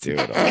 just do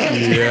it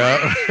already?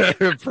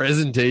 Yeah.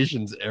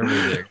 Presentations,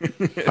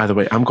 everything. By the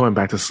way, I'm going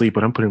back to sleep,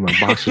 but I'm putting my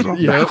boxers on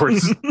Yeah.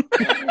 backwards.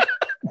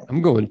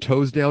 I'm going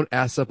toes down,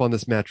 ass up on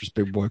this mattress,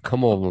 big boy.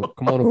 Come on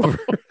over.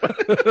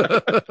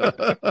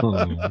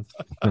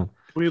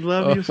 We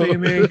love you,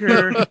 Saint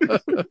Anger.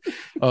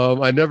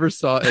 I never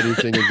saw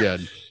anything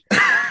again.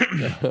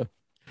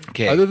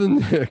 Okay. Other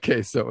than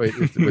so wait,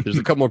 there's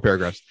a couple more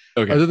paragraphs.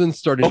 Okay. Other than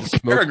starting to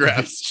smoke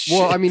paragraphs.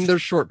 Well, Shit. I mean, they're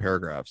short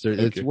paragraphs.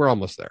 We're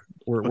almost there.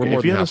 We're Okay, more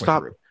if you than haven't halfway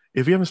stopped, through.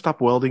 if you haven't stopped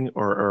welding,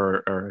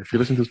 or if you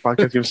listen to this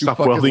podcast, you haven't Too stopped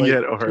fucking welding late.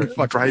 yet, or Too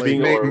fucking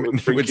driving, late. or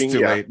it's drinking, too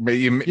yeah. late. But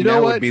You now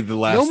know what? would be the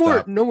last No more.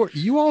 stop. No more.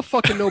 You all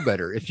fucking know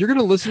better. If you're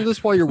gonna listen to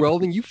this while you're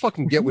welding, you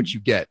fucking get what you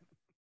get.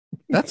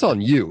 That's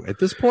on you. At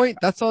this point,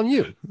 that's on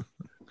you.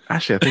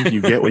 Actually, I think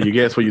you get what you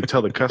get. It's what you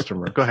tell the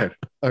customer. Go ahead.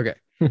 Okay.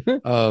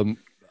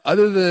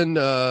 Other than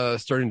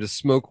starting to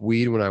smoke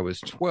weed when I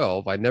was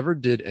 12, I never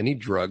did any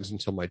drugs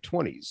until my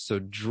 20s. So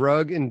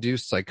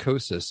drug-induced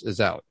psychosis is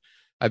out.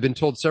 I've been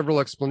told several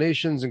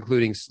explanations,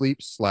 including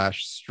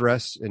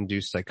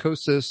sleep/stress-induced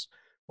psychosis,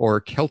 or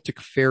Celtic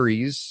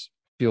fairies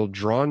feel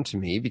drawn to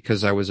me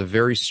because I was a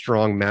very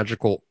strong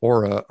magical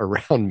aura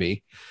around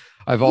me.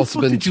 I've also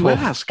fuck been did you told.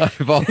 ask?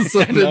 I've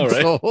also I been know,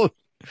 right? told.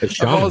 A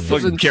shaman. also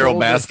Like been Carol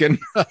told that- Baskin.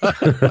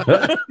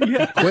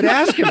 Quit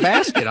asking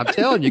Baskin. I'm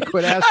telling you,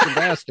 quit asking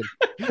Baskin.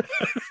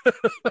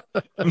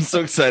 I'm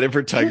so excited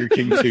for Tiger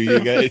King 2, you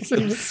guys.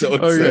 I'm so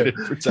excited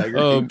for Tiger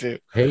King 2.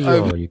 Hey,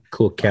 y'all, you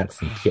cool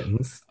cats and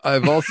kittens.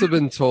 I've also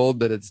been told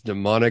that it's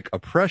demonic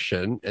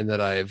oppression and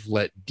that I've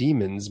let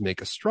demons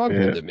make a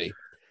stronghold Yeah. in me.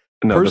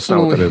 No, that's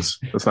not what that Personally- is.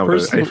 That's not what that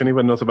is. personally- If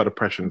anyone knows about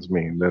oppression, it's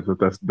me.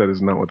 That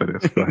is not what that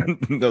is. Go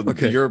ahead. No,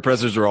 Okay. your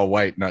oppressors are all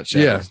white, not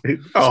Yeah. shadows.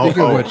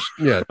 Speaking of which,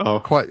 yeah, Oh.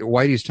 quiet.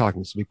 Whitey's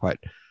talking, so be quiet.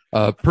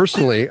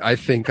 Personally, I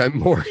think I'm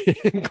more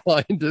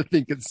inclined to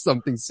think it's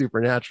something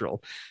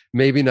supernatural.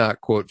 Maybe not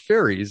quote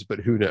fairies, but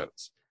who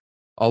knows?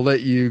 I'll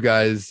let you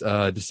guys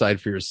decide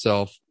for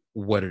yourself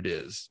what it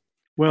is.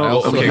 Well, I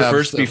also okay, have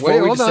first, some- before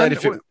wait, we hold decide on.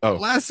 if it... Oh,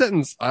 Last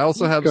sentence. I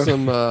also have Go.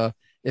 some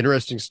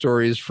interesting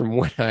stories from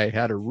when I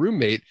had a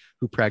roommate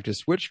who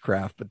practiced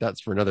witchcraft, but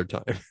that's for another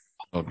time.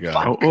 oh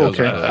God. Oh, Those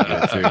okay.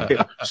 are really good,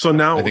 too. So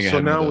now, I think I had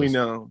one now of we those.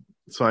 know.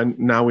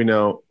 Now we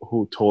know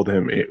who told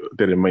him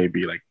that it may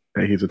be like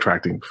that he's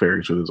attracting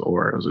fairies with his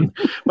auras. And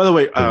by the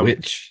way, The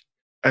witch.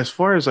 as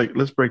far as like,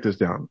 let's break this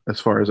down. As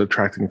far as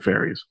attracting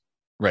fairies,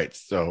 Right,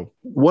 so...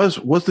 was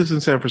this in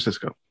San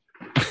Francisco?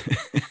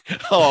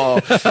 Oh,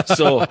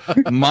 so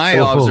my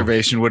Oh.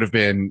 observation would have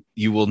been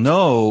you will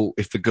know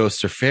if the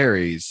ghosts are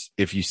fairies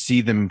if you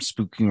see them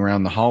spooking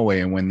around the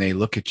hallway, and when they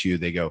look at you,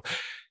 they go,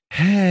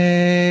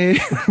 "Hey."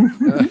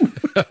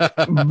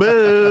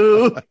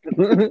 Boo!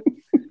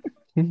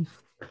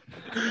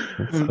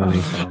 That's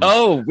funny.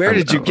 Oh, where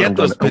did you I'm get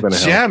those gonna help.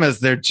 pajamas?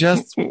 They're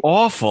just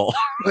awful.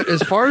 But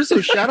as far as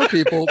those shadow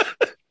people,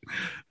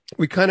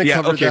 we kind of Yeah,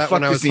 covered okay, that fuck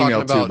when I was this talking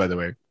email about too, by the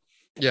way.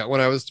 yeah,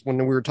 when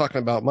we were talking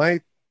about my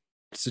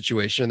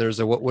situation, there's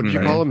a what did you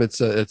Right. call them? It's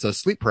a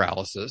sleep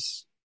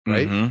paralysis,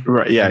 right? Mhm.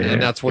 Right? Yeah, and yeah.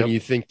 that's when Yep. you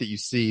think that you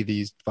see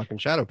these fucking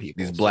shadow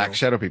people, These black So-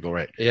 shadow people,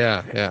 right?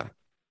 Yeah,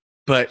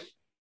 But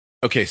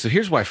okay, so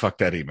here's why fuck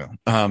that email.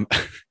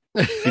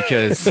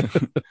 Because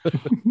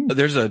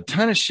there's a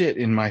ton of shit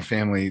in my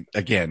family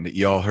again that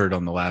y'all heard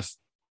on the last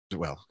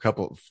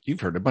couple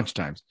you've heard a bunch of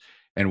times,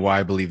 and why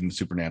I believe in the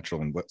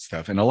supernatural and what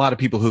stuff. And a lot of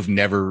people who've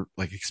never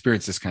like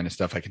experienced this kind of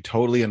stuff, I can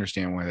totally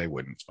understand why they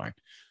wouldn't. It's fine.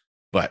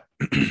 But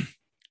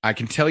I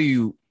can tell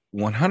you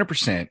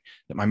 100%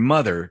 that my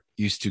mother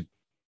used to,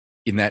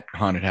 in that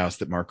haunted house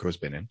that Marco's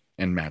been in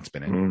and Matt's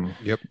been in, Mm.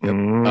 Yep.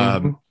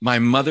 Mm. my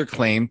mother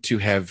claimed to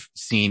have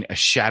seen a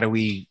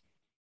shadowy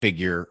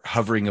figure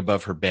hovering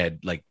above her bed,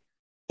 like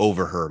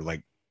over her,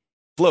 like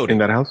floating in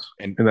that house.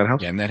 And In that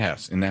house. yeah, in that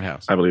house.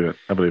 I believe it.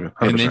 100%.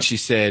 And then she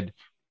said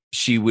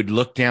she would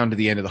look down to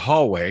the end of the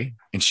hallway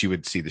and she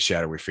would see the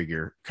shadowy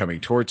figure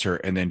coming towards her.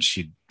 And then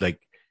she'd like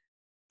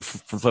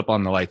flip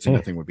on the lights and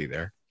nothing would be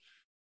there.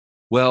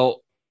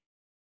 Well,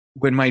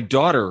 when my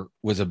daughter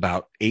was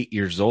about 8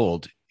 years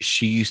old,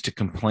 she used to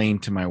complain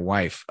to my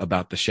wife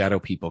about the shadow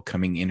people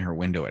coming in her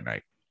window at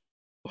night.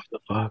 what the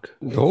fuck?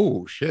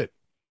 Oh shit.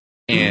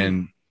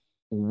 And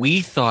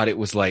we thought it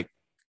was like,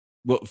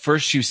 well,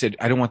 first she said,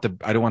 I don't want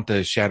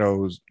the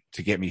shadows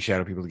to get me,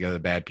 shadow people together, the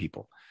bad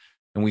people.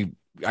 And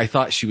I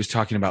thought she was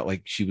talking about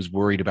like, she was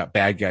worried about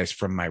bad guys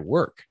from my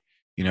work,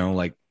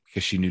 like,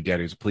 cause she knew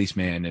daddy was a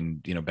policeman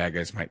and, bad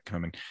guys might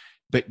come in.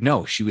 But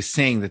no, she was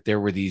saying that there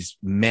were these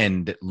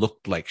men that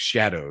looked like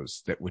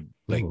shadows that would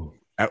like, Ooh.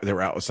 they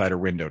were outside her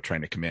window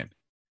trying to come in.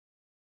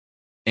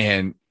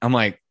 And I'm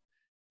like,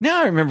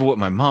 now I remember what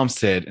my mom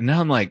said. And now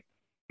I'm like,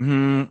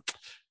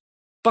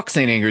 fuck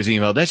St. Anger's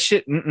email. That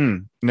shit.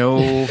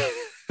 No.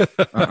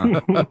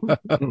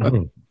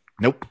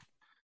 Nope.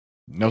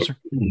 No, sir.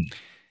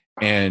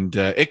 And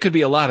it could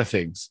be a lot of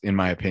things, in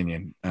my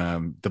opinion.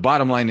 The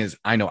bottom line is,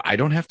 I know I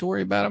don't have to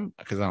worry about them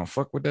because I don't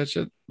fuck with that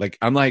shit. Like,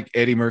 I'm like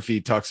Eddie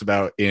Murphy talks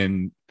about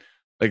in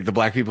like the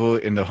black people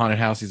in the haunted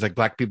house. He's like,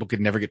 black people could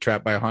never get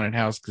trapped by a haunted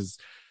house because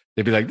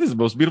they'd be like, this is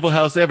the most beautiful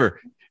house ever.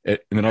 And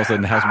then all of a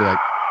sudden the house would be like,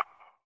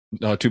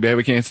 no, too bad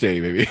we can't stay,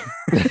 baby.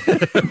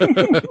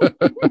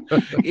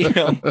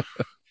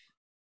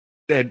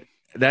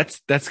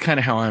 That's kind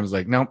of how I was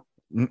like, nope,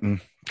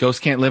 ghosts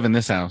can't live in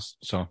this house.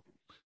 So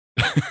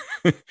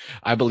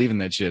I believe in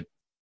that shit.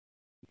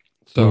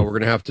 So we're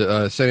gonna have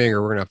to St.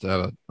 Anger. We're gonna have to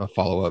have a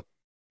follow up,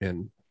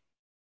 and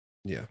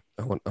yeah,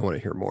 I want to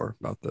hear more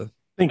about the.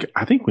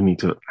 I think we need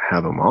to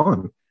have him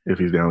on if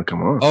he's down to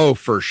come on. Oh,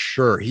 for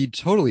sure, he'd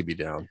totally be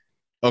down.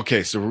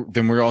 Okay, so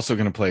then we're also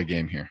going to play a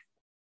game here.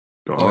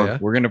 Go Oh, on. yeah?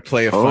 We're going to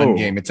play a fun Oh.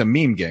 game. It's a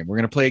meme game. We're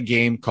going to play a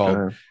game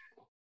called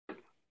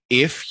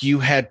If You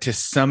Had to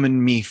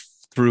Summon Me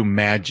Through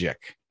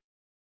Magic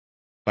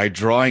by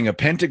drawing a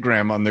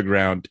pentagram on the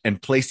ground and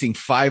placing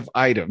 5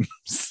 items.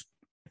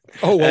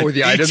 Oh, what at would the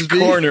each items be?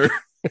 corner.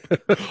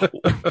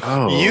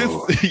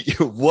 Oh.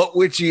 What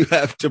would you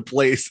have to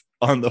place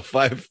on the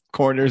 5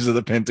 corners of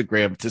the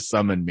pentagram to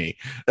summon me?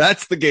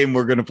 That's the game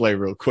we're going to play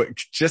real quick,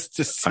 just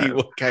to see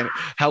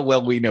how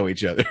well we know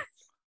each other.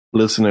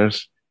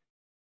 Listeners,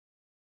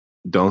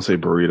 don't say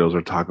burritos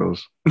or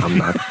tacos. I'm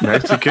not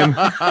Mexican.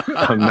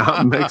 I'm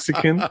not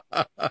Mexican.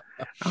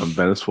 I'm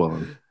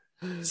Venezuelan.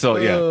 So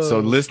yeah. So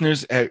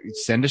listeners,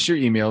 send us your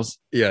emails.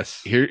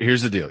 Yes.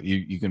 Here's the deal.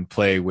 You can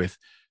play with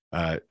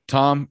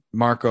Tom,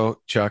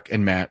 Marco, Chuck,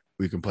 and Matt.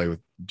 We can play with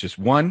just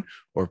one,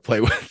 or play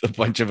with a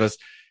bunch of us.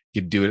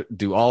 You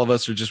do all of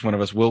us, or just one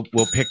of us. We'll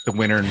pick the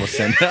winner, and we'll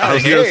send. I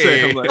was gonna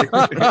say,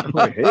 I'm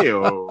like, hey,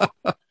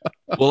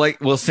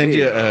 We'll send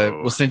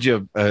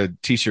you a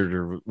t-shirt,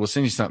 or we'll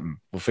send you something.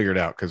 We'll figure it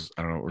out, because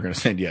I don't know what we're gonna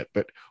send yet,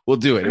 but we'll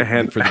do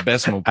it for the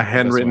best one. A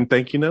handwritten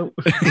thank you note.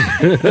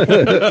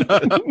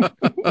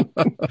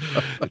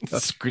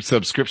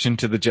 Subscription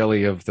to the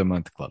Jelly of the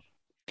Month Club.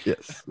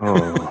 Yes.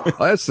 Oh,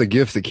 That's the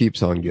gift that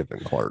keeps on giving,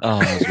 Clark. Oh,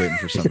 I was waiting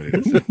for somebody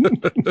to say.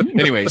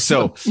 Anyway,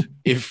 so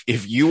if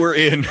you were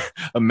in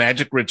a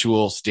magic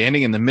ritual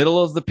standing in the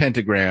middle of the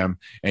pentagram,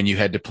 and you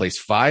had to place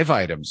 5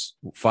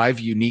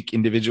 unique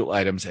individual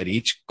items at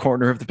each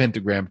corner of the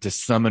pentagram to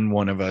summon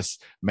one of us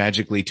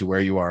magically to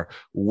where you are,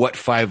 what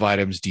 5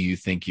 items do you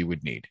think you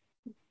would need?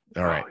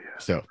 All right.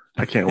 So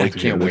I can't wait to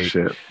hear this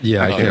shit.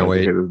 Yeah, I can't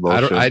wait. Hear this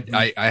bullshit.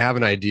 I have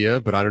an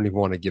idea, but I don't even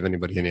want to give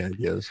anybody any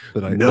ideas.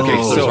 But No. okay,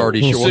 so So-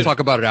 we'll talk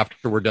about it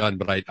after we're done.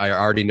 But I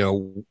already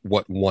know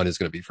what one is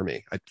going to be for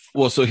me.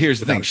 so here's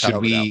the Without thing. a shadow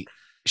of a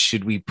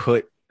Should we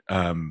play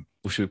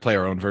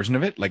our own version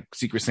of it, like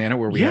Secret Santa,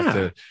 where we have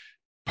to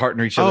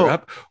partner each other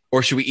up,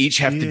 or should we each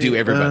have to do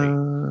everybody?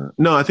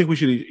 No, I think we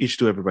should each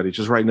do everybody.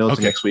 Just write notes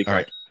next week. All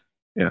right.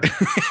 Yeah.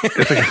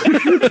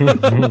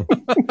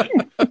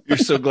 You're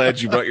so glad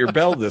you brought your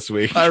bell this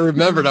week. I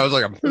remembered. I was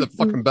like, I'm for the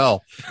fucking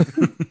bell.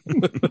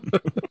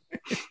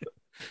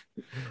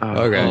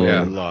 Okay. Oh,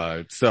 Yeah.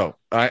 Lord. So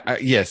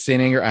yes,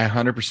 Saint Anger, I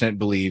 100%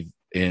 believe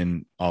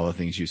in all the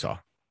things you saw.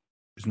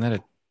 Isn't that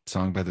a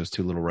song by those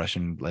 2 little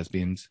Russian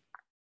lesbians?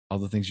 All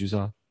the things you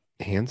saw.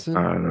 Hanson.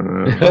 I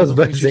don't know. I was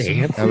about to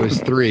say That Hanson. was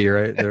 3,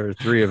 right? There were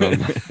 3 of them.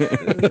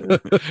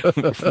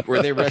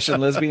 Were they Russian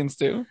lesbians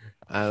too?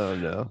 I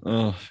don't know.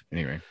 Oh,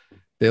 anyway,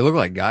 They look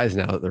like guys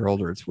now that they're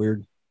older. It's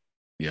weird.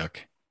 yuck.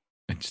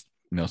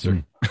 No,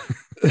 sir.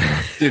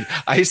 Dude,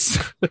 You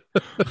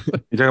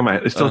talking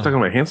about? Still talking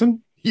about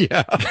Hanson?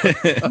 Yeah.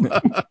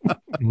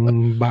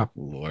 Bop.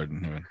 Lord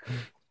in heaven.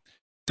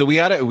 So we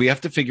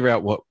have to figure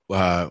out what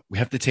we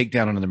have to take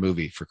down another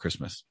movie for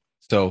Christmas.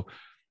 So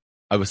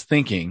I was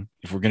thinking,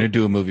 if we're going to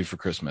do a movie for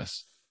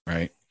Christmas,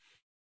 right?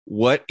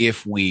 What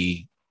if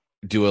we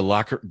do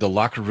the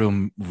Locker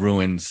Room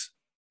Ruins,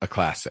 a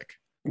classic?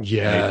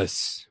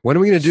 Yes. When are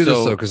we going to do this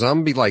So- though? Because I'm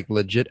gonna be like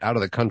legit out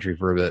of the country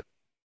for a bit.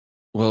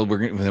 Well,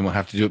 then we'll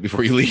have to do it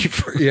before you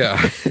leave.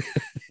 Yeah.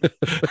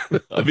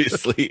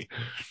 Obviously.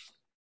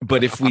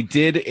 But if we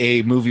did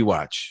a movie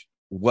watch,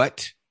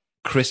 what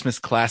Christmas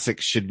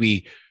classic should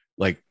we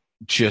like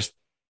just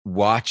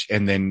watch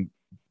and then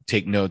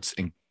take notes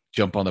and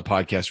jump on the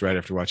podcast right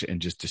after watch it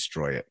and just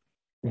destroy it?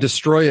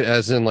 Destroy it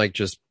as in like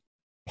just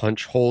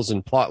punch holes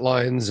in plot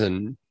lines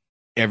and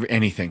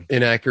Anything.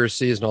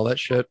 inaccuracies and all that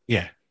shit.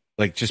 Yeah.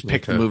 Like just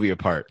pick the Okay. movie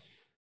apart.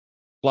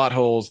 Plot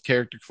holes,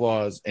 character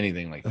flaws,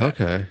 anything like that.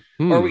 Okay.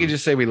 Or we could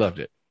just say we loved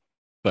it.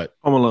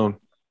 Home Alone.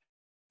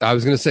 I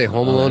was going to say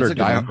Home Oh, Alone that's or a good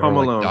Die, one. or Home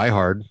like Alone. Die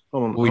Hard. We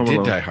Home did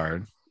Alone. Die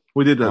Hard.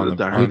 We did On the the-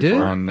 Die We Hard. did?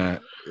 On no,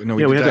 Yeah,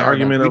 we had did the Die Hard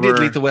argument on, we over-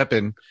 did Lethal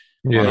Weapon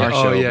on Yeah. our show.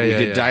 Oh, yeah, we yeah,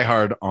 did yeah. Die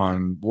Hard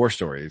on War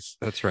Stories.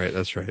 That's right.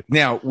 That's right.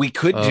 Now we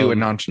could do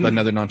Um,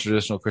 another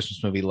non-traditional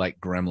Christmas movie like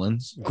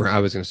Gremlins, I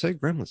was going to say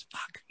Gremlins.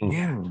 Fuck.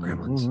 Yeah.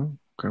 Gremlins.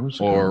 Gremlins.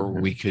 or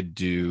we could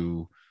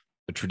do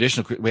a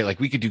traditional.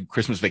 We could do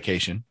Christmas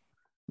Vacation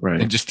Right.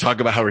 and just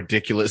talk about how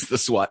ridiculous the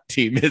SWAT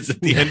team is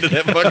at the end of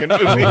that fucking Oh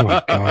movie.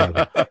 my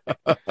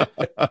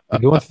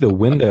god! Going through the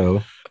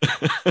window,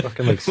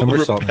 fucking like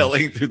somersault.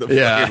 Rappelling through the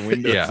Yeah, fucking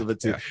windows yeah, of the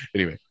two. yeah.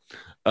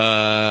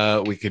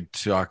 Anyway, we could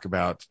talk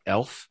about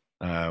Elf.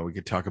 We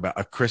could talk about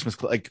a Christmas,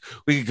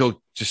 we could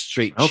go just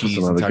straight Elf is cheese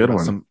and another talk good about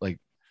one. some like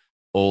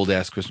old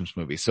ass Christmas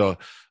movie. So,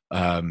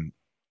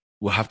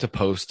 we'll have to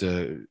post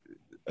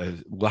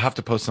we'll have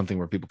to post something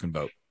where people can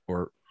vote,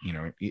 or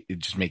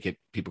just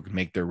people can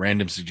make their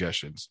random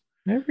suggestions.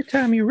 Every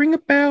time you ring a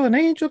bell, an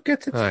angel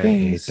gets its I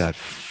hate wings. that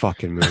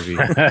fucking movie.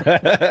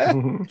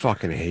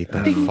 Fucking hate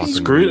that Ding, fucking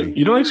Scrooge. movie.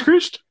 You don't like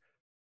Scrooged?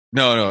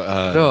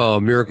 No,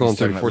 No, Miracle on he's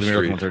talking about 34th The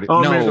Miracle on Street. 30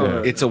 Oh, no, Miracle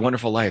on- It's a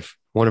Wonderful Life.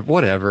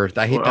 Whatever.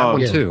 I hate that Oh,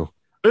 one yeah. too.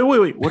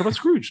 Wait. What about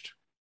Scrooged?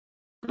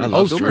 I Oh,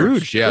 love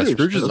Scrooge. Yeah,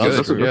 Scrooge is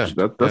That's good.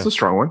 a- that's a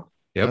strong one.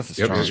 Yep. That's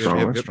a yep, strong,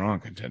 yep, yep. strong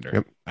contender.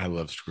 Yep. I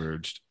love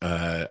Scrooged. So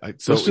Let's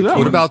do that if one.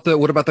 you-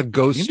 What about the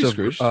ghost do of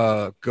Scrooge.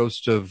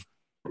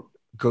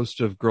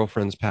 ghost of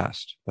girlfriend's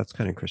past? That's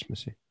kind of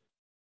Christmassy.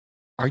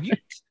 Are you?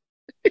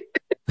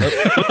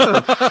 What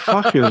the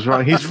fuck is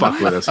wrong? He's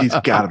fucking with us. He's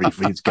gotta be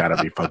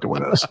fucking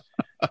with us.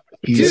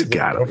 He's Dude,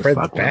 gotta be girlfriend's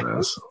fucking back. with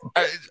us.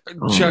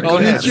 Chuck, Oh, go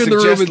ahead. he's in the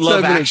room Suggest in Love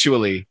 7 minutes.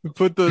 Actually.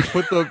 Put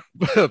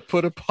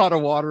put a pot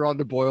of water on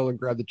to boil and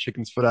grab the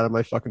chicken's foot out of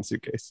my fucking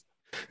suitcase.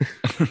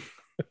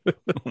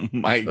 Oh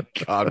my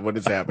God, what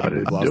is happening?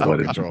 We've lost all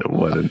What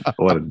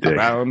control. a dick.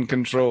 Ground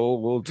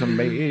control to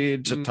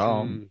Major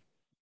Tom.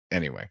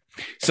 Anyway,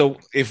 so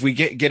if we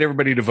get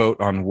everybody to vote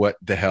on what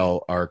the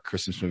hell our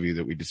Christmas movie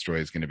that we destroy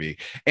is going to be,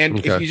 and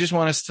if Okay. you just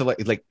want us to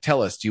like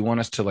tell us, do you want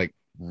us to like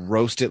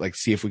roast it, like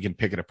see if we can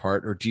pick it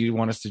apart, or do you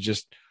want us to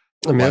just?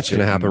 I mean, that's watch going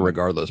to it happen and-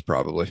 regardless,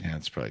 probably. Yeah,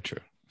 that's probably true.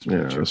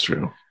 Yeah, that's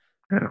true.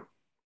 Yeah.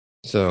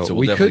 So, So we'll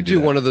we definitely could do do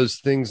that. one of those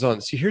things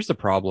on. See, here's the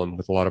problem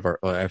with a lot of our.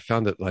 I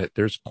found that like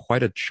there's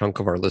quite a chunk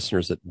of our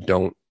listeners that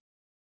don't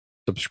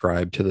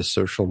subscribe to the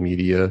social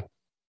media.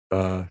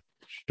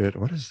 Shit,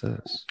 what is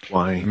this?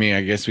 Why? I mean,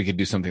 I guess we could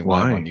do something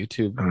live Why? on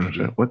YouTube. I don't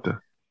understand. What the?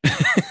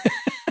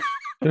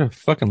 Gonna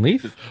fucking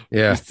leave.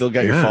 Yeah. You still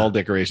got your Yeah. fall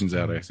decorations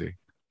out, I see.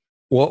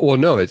 Well,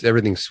 no, it's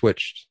everything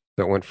switched.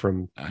 That went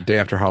from day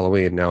after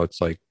Halloween. Now it's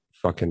like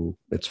fucking.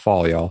 It's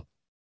fall, y'all.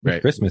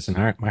 Right. Christmas in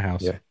my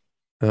house. Yeah.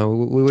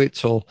 We wait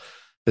till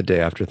the day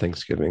after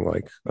Thanksgiving,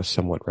 like a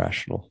somewhat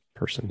rational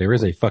person. There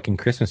is a fucking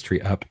Christmas tree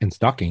up in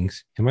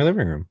stockings in my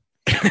living room,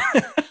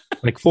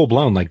 like full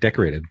blown, like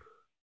decorated.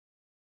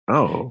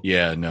 Oh,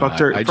 Yeah, no. fuck,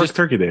 I fuck just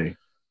Turkey Day.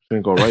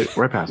 Gonna go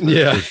right past it.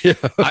 Yeah.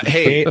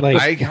 hey,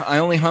 Like- I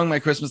only hung my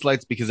Christmas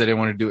lights because I didn't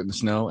want to do it in the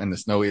snow, and the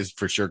snow is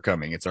for sure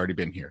coming. It's already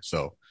been here,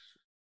 so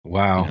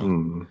Wow,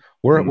 Hmm.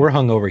 we're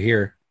hung over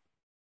here.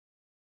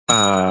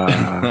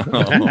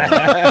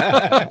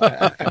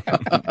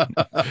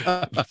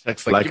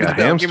 Text Like give me a the bell, give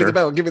me hamster. the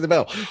bell, give me the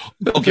bell.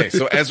 Okay,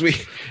 so as we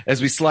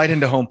slide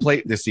into home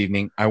plate this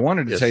evening, I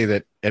wanted to Yes. tell you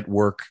that at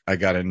work I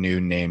got a new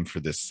name for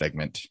this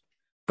segment.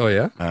 Oh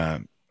yeah.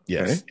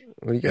 Yes,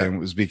 What do you got? and it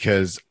was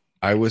because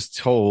I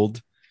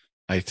told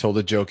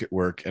a joke at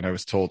work, and I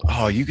was told,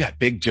 "Oh, you got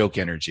big joke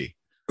energy."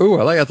 Oh,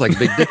 I like that's like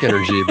big dick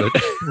energy, but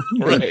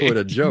Right. what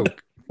a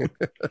joke.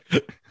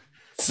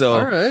 So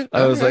All right.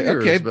 I was like, can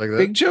 "Okay, respect that.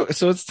 big joke."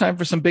 So it's time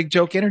for some big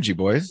joke energy,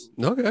 boys.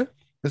 Okay.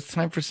 It's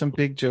time for some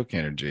big joke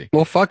energy.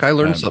 Well, fuck, I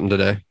learned Um, something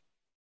today.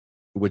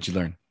 What'd you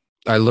learn?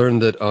 I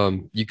learned that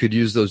you could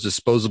use those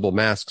disposable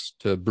masks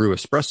to brew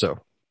espresso.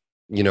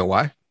 You know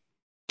why?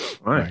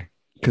 Why?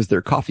 Because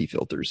they're coffee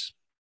filters.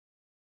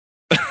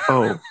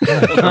 Oh,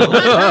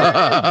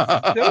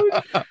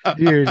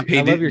 Dude, Hey,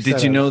 I love your did you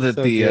setup. know It's that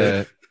so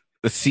good.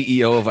 the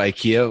CEO of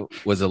IKEA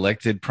was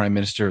elected Prime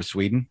Minister of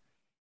Sweden?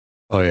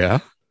 Oh yeah.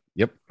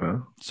 Yep. Huh?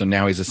 So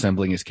now he's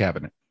assembling his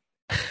cabinet.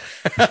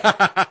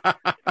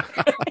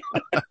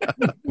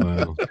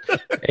 Wow.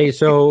 Hey,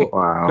 so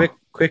wow.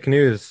 quick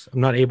news.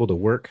 I'm not able to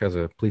work as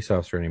a police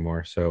officer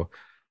anymore, so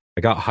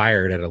I got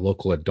hired at a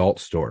local adult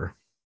store.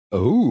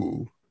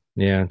 Oh.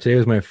 Yeah, today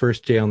was my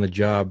first day on the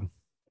job,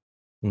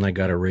 and I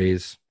got a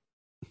raise.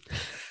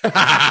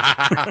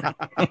 Oh,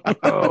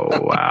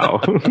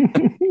 wow.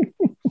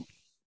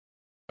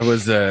 I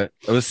was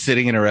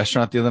sitting in a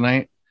restaurant the other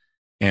night,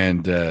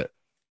 and the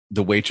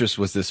waitress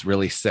was this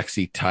really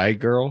sexy Thai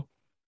girl,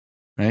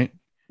 right?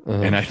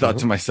 And I thought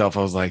to myself,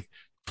 I was like,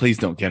 please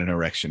don't get an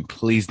erection.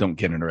 Please don't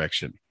get an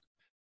erection.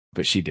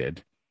 But she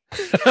did.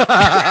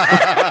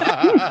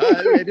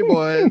 Lady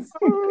boys.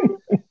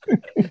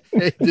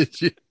 Hey,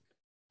 did you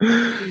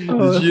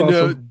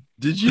know?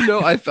 Did you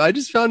know? I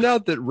just found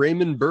out that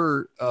Raymond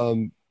Burr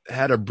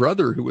had a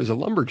brother who was a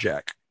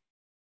lumberjack.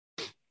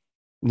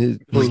 His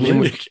name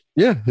was,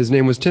 his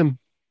name was Tim.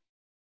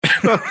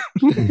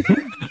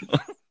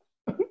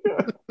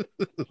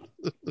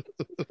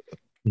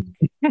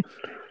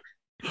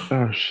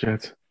 Oh,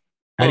 shit.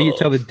 How do you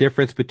tell the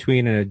difference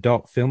between an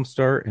adult film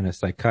star and a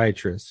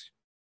psychiatrist?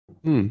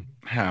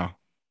 How?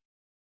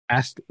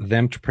 Ask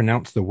them to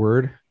pronounce the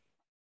word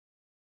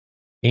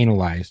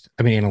analyzed.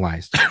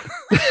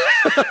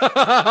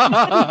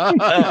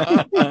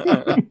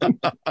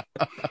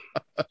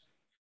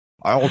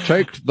 I'll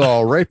take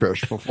the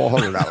rapist for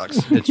 $400, Alex.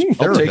 It's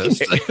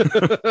therapist.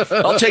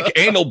 I'll take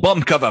anal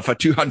bum cover for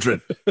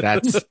 200.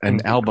 That's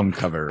an album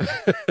cover.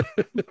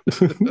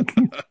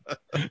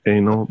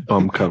 Anal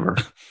bum cover.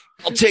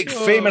 I'll take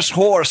famous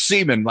whore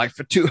semen like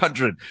for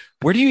 200.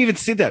 Where do you even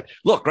see that?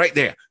 Look right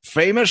there.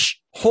 Famous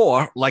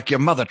whore like your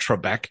mother,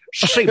 Trebek.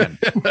 Semen.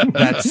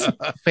 That's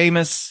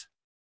famous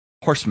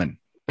horseman.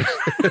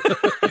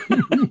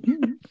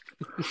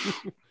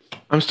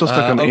 I'm still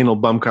stuck on anal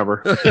bum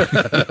cover.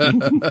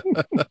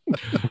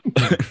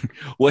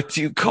 What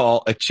do you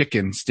call a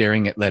chicken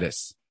staring at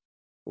lettuce?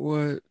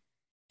 What?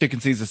 Chicken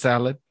Caesar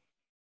salad.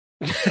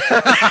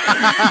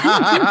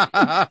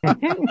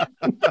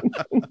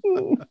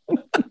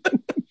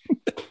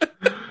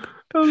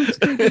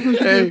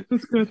 Hey,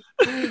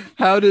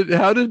 how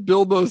did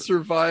Bilbo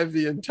survive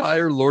the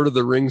entire Lord of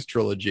the Rings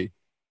trilogy?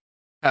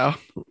 How?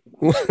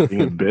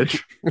 Being a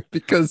bitch.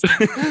 Because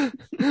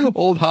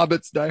old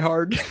hobbits die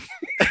hard.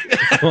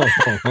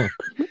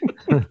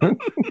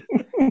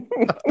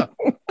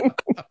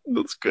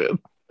 That's good.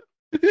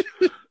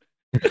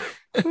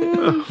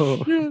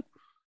 Oh, shit.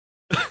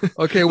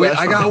 Okay, wait,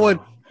 I got one.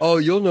 Oh,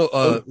 you'll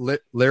know.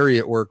 Larry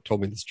at work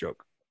told me this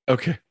joke.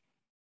 Okay.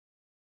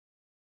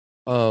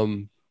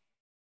 Um,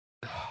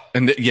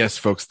 And yes,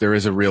 folks, there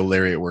is a real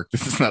Larry at work.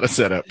 This is not a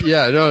setup.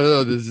 yeah,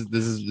 no, this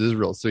is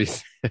real. So he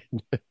said,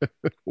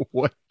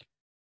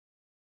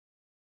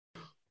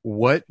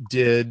 what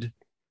did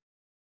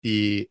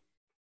the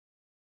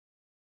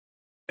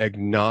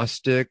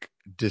agnostic,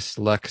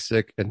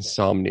 dyslexic,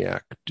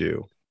 insomniac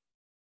do?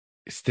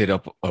 Stayed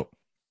up. Oh,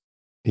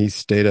 He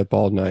stayed up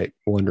all night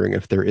wondering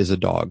if there is a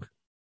dog.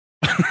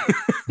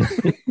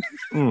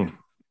 Mm.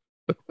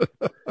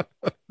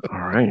 All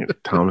right.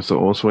 Thomas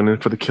almost went in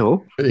for the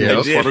kill. Yeah,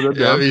 Just swallowed it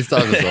down. he's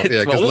talking himself.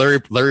 Yeah, because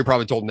Larry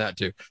probably told him that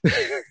too.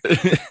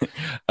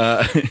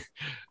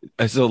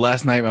 So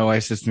last night, my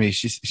wife says to me,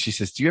 she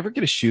says, "Do you ever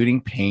get a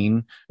shooting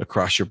pain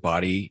across your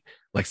body,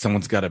 like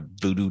someone's got a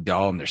voodoo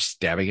doll and they're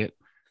stabbing it?"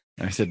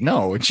 And I said,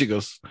 "No." And she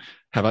goes,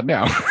 "How about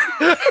now?"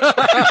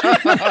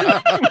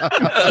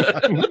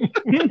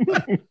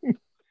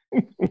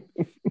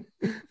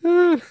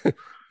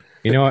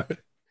 You know what?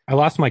 I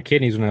lost my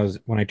kidneys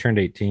when I turned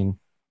 18.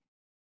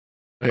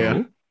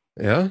 Yeah.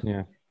 Yeah.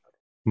 Yeah.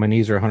 My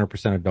knees are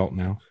 100% adult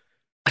now.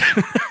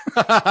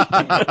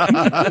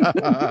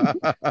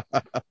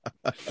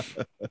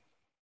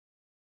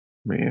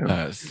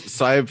 Man.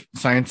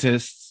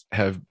 Scientists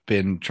have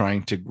been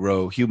trying to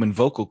grow human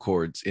vocal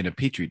cords in a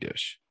petri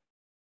dish.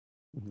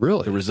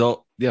 Really? The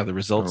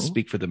results Oh.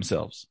 speak for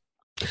themselves.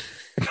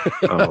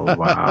 Oh,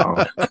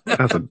 wow.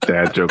 That's a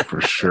dad joke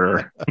for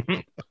sure.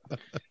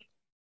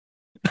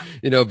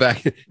 You know,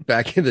 back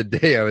in the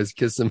day, I was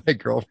kissing my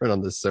girlfriend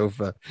on the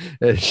sofa,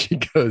 and she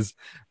goes,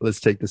 "Let's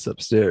take this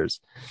upstairs."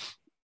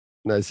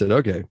 And I said,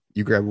 "Okay,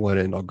 you grab one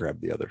and I'll grab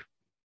the other."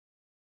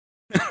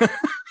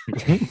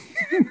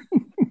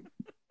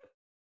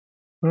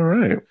 All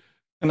right.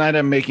 Tonight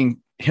I'm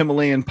making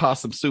Himalayan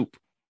possum soup.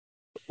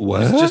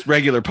 What? It's just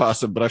regular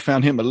possum, but I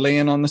found him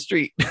laying on the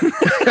street.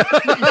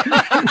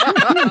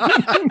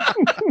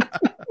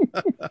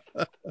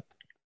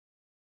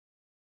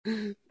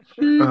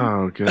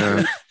 Oh,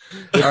 God.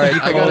 All right,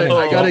 I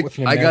got a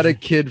Imagine.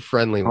 kid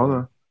friendly Hold one.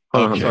 on.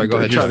 Hold on. Okay. Sorry, go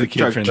ahead, Chuck, Chuck. the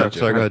kid-friendly Chuck,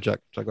 Sorry, go ahead, Chuck.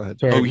 Chuck, go ahead.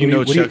 Sorry, Oh, you know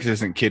what do you- Chuck's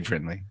isn't kid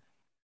friendly.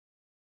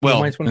 Well,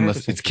 Well, mine's 100%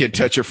 unless it's kid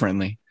toucher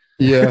friendly.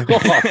 Yeah, Oh,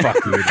 fuck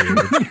you,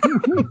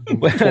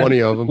 dude.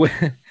 20 of them.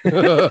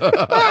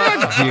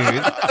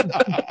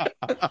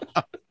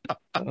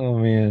 Oh,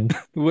 man.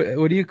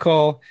 What do you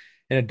call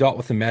an adult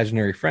with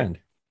imaginary friend?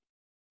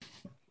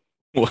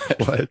 What?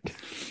 What?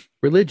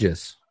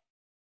 Religious.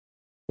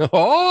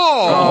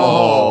 Oh,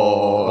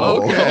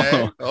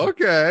 okay,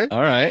 okay.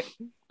 All right.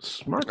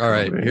 Smart. All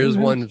right, man. here's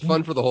one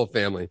fun for the whole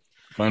family.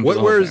 Fun for What the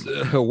whole wears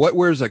family. what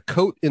wears a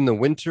coat in the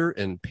winter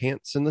and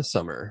pants in the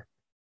summer?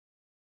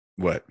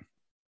 What?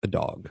 A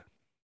dog.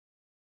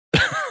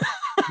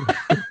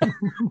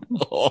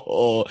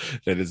 Oh,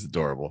 that is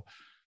adorable.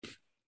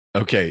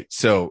 Okay,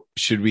 so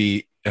should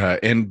we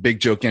end big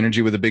joke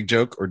energy with a big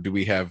joke, or do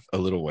we have a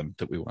little one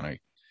that we want to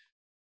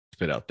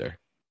spit out there?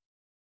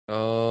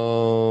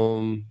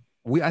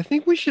 I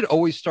think we should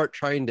always start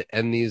trying to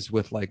end these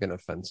with like an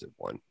offensive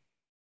one.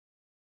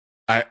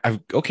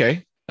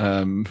 Okay.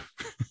 I'm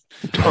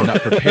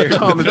not prepared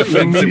Tom with an is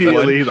offensive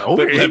immediately one, like,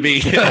 but okay. let me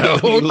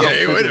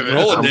Okay, wait a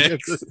minute.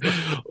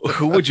 Rolodex.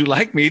 Who would you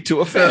like me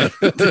to offend?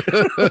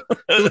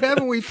 Who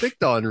haven't we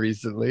picked on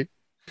recently?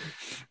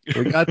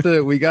 We got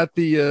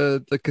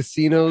the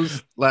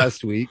casinos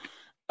last week.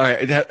 All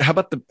right. How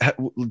about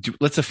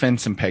let's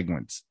offend some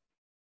penguins.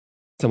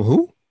 Some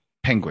who?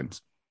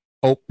 Penguins.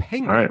 Oh,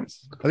 penguins. All right.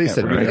 I think you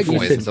said right.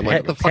 penguins. You said I'm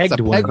like, what the fuck's a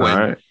pegged ones. penguin? All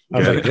right. I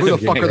was Yeah. like, Who the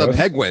fuck are the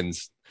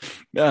penguins?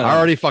 I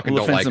already fucking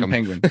We'll don't offend like some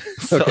them. penguins.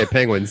 So, Okay,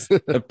 penguins.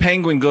 a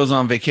penguin goes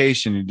on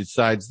vacation and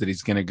decides that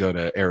he's going to go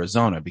to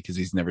Arizona because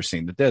he's never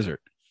seen the desert.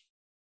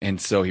 And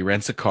so he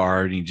rents a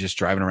car and he's just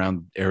driving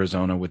around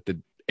Arizona with the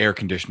air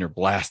conditioner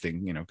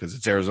blasting, because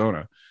it's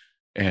Arizona.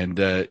 And,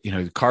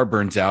 the car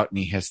burns out and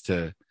he has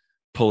to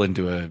pull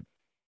into a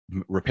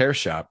repair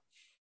shop.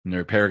 And the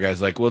repair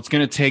guy's like, "Well, it's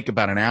going to take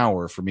about an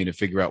hour for me to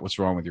figure out what's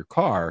wrong with your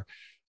car.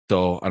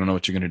 So I don't know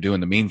what you're going to do in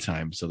the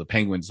meantime." So the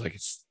penguin's like,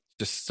 "It's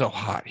just so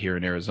hot here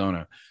in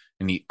Arizona."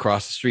 And he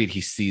across the street,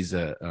 he sees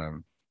an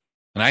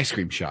ice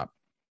cream shop.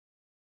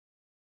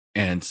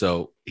 And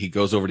so he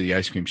goes over to the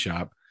ice cream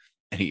shop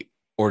and he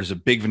orders a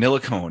big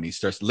vanilla cone. He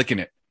starts licking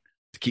it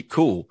to keep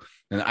cool.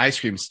 And the ice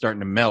cream's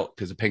starting to melt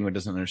because the penguin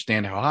doesn't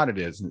understand how hot it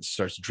is. And it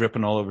starts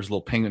dripping all over his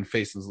little penguin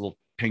face and his little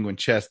penguin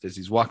chest as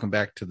he's walking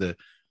back to the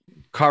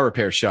car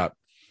repair shop.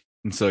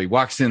 And so he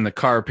walks in, the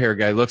car repair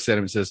guy looks at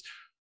him and says,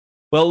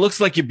 "Well, it looks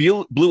like you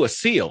blew a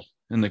seal."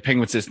 And the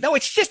penguin says, "No,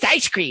 it's just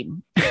ice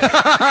cream."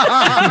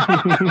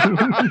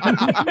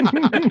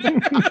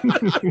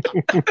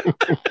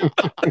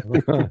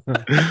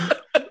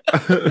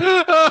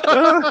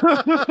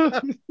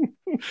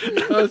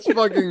 That's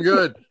fucking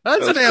good.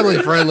 That's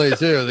family friendly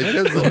too. The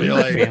kids will be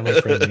like,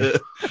 Family friendly.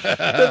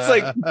 That's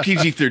like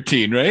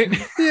PG-13, right?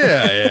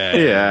 yeah.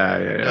 Yeah.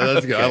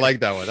 That's good. I like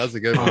that one. That's a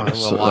good one. I'm gonna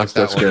So lock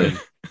that's that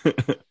one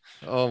good. in.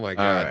 Oh my All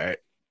god. right.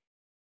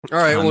 All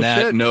right. On Well,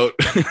 that shit. note,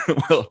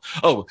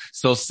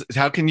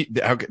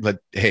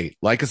 hey,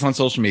 like us on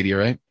social media,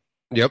 right?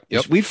 Yep.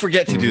 We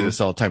forget to do Mhm.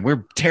 this all the time.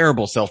 We're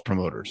terrible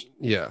self-promoters.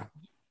 Yeah.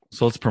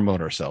 So let's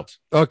promote ourselves.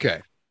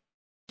 Okay.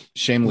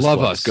 Shameless Love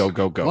plugs. us.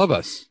 Go. Love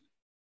us.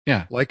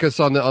 Yeah. Like us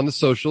on the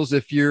socials.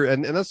 If you're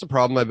and that's the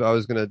problem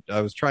I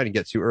was trying to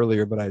get to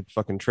earlier, but I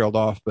fucking trailed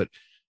off. But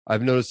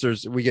I've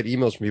noticed we get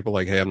emails from people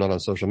like, "Hey, I'm not on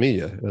social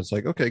media." And it's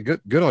like, okay,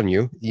 good on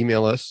you.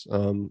 Email us.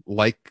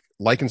 Like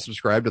and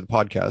subscribe to the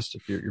podcast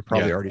if you're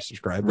probably Yeah. already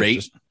subscribed. But Rate.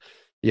 just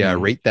Yeah,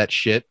 rate that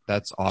shit.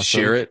 That's awesome.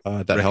 Share it.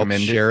 That helps.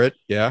 Recommend it. Share it.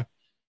 Yeah.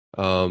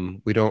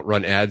 We don't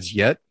run ads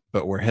yet,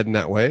 but we're heading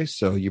that way.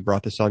 So you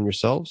brought this on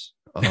yourselves.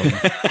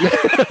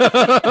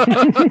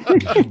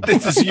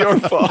 This is your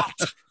fault.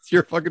 It's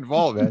your fucking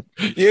fault, man.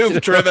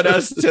 You've driven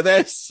us to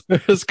this.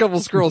 There's a couple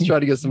squirrels trying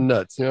to get some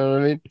nuts. You know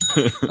what I mean?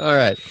 All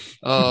right.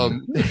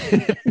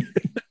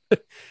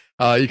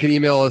 You can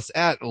email us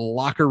at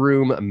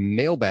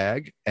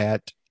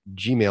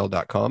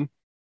lockerroommailbag@gmail.com.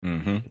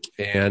 Mm-hmm.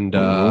 And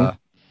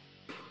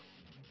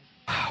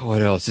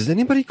what else? Does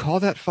anybody call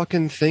that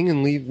fucking thing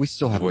and leave? We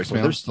still have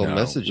Voicemail? there's still No, we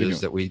messages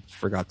don't. that we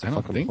forgot to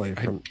fucking play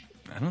from.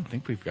 I don't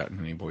think we've gotten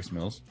any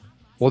voicemails.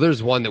 Well,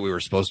 there's one that we were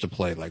supposed to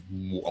play like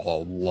a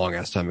long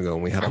ass time ago,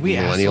 and we had Are our we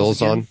assholes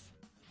millennials on. again?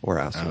 We're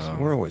assholes. Oh.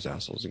 We're always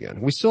assholes again.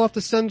 We still have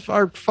to send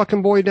our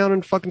fucking boy down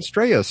and fucking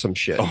stray us some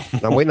shit.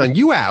 And I'm waiting on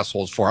you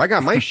assholes for. I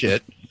got my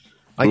shit.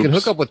 I can Oops.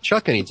 hook up with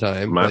Chuck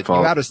anytime, My but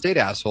fault. you out of state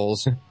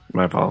assholes.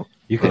 My fault.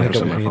 You can hook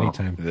up 100% with me my fault.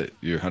 anytime.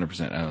 You're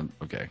 100%.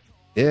 Okay.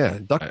 Yeah,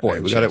 Duck Boy. I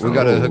We got to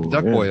hook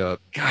Duck yeah. Boy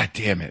up. God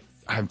damn it.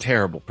 I'm a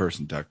terrible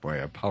person, Duck Boy. I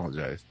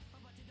apologize.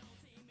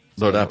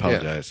 Lord, I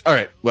apologize. All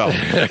right. Well,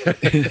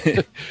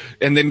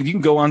 and then you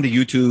can go on to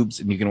YouTube's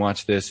and you can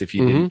watch this if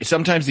you didn't.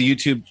 Sometimes the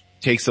YouTube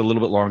takes a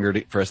little bit longer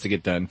for us to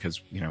get done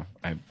because,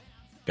 I've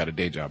got a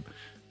day job.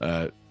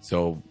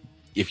 So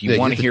if you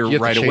want to hear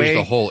right change away,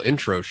 the whole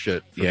intro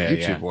shit for Yeah, the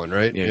YouTube yeah. one,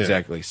 right? Yeah,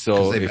 exactly. 'Cause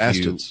So they if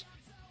bastards.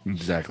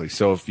 Exactly.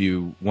 So if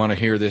you want to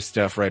hear this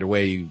stuff right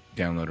away, you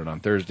download it on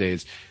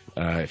Thursdays.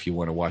 If you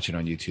want to watch it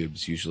on YouTube,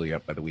 it's usually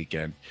up by the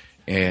weekend.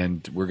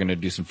 And we're going to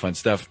do some fun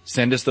stuff.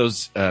 Send us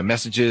those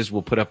messages.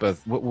 We'll put up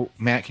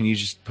Matt, can you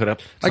just put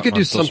up? I could do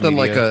on social something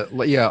media?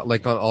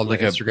 like on Like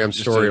the a- Instagram just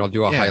story. a- I'll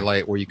do a yeah.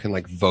 highlight where you can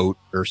like vote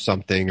or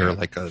something, or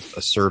like a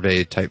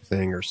survey type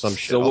thing or some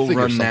shit. So I'll we'll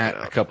figure run something that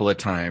out. a couple of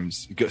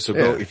times. Go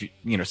Yeah. if you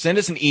send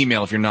us an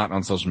email if you're not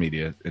on social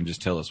media and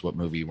just tell us what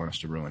movie you want us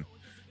to ruin.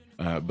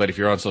 But if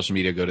you're on social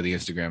media, go to the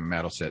Instagram.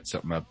 Matt will set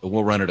something up.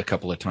 We'll run it a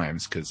couple of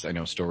times because I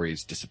know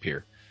stories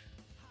disappear.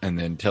 And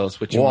then tell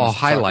us what you Well, want I'll us to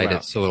talk highlight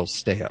about. it so it'll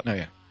stay up. Oh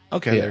yeah.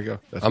 Okay, Yeah. there you go.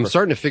 That's I'm perfect.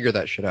 starting to figure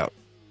that shit out.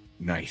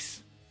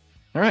 Nice.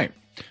 All right.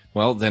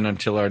 Well, then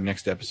until our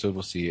next episode,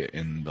 we'll see you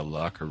in the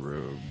locker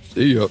room.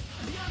 See ya.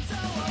 So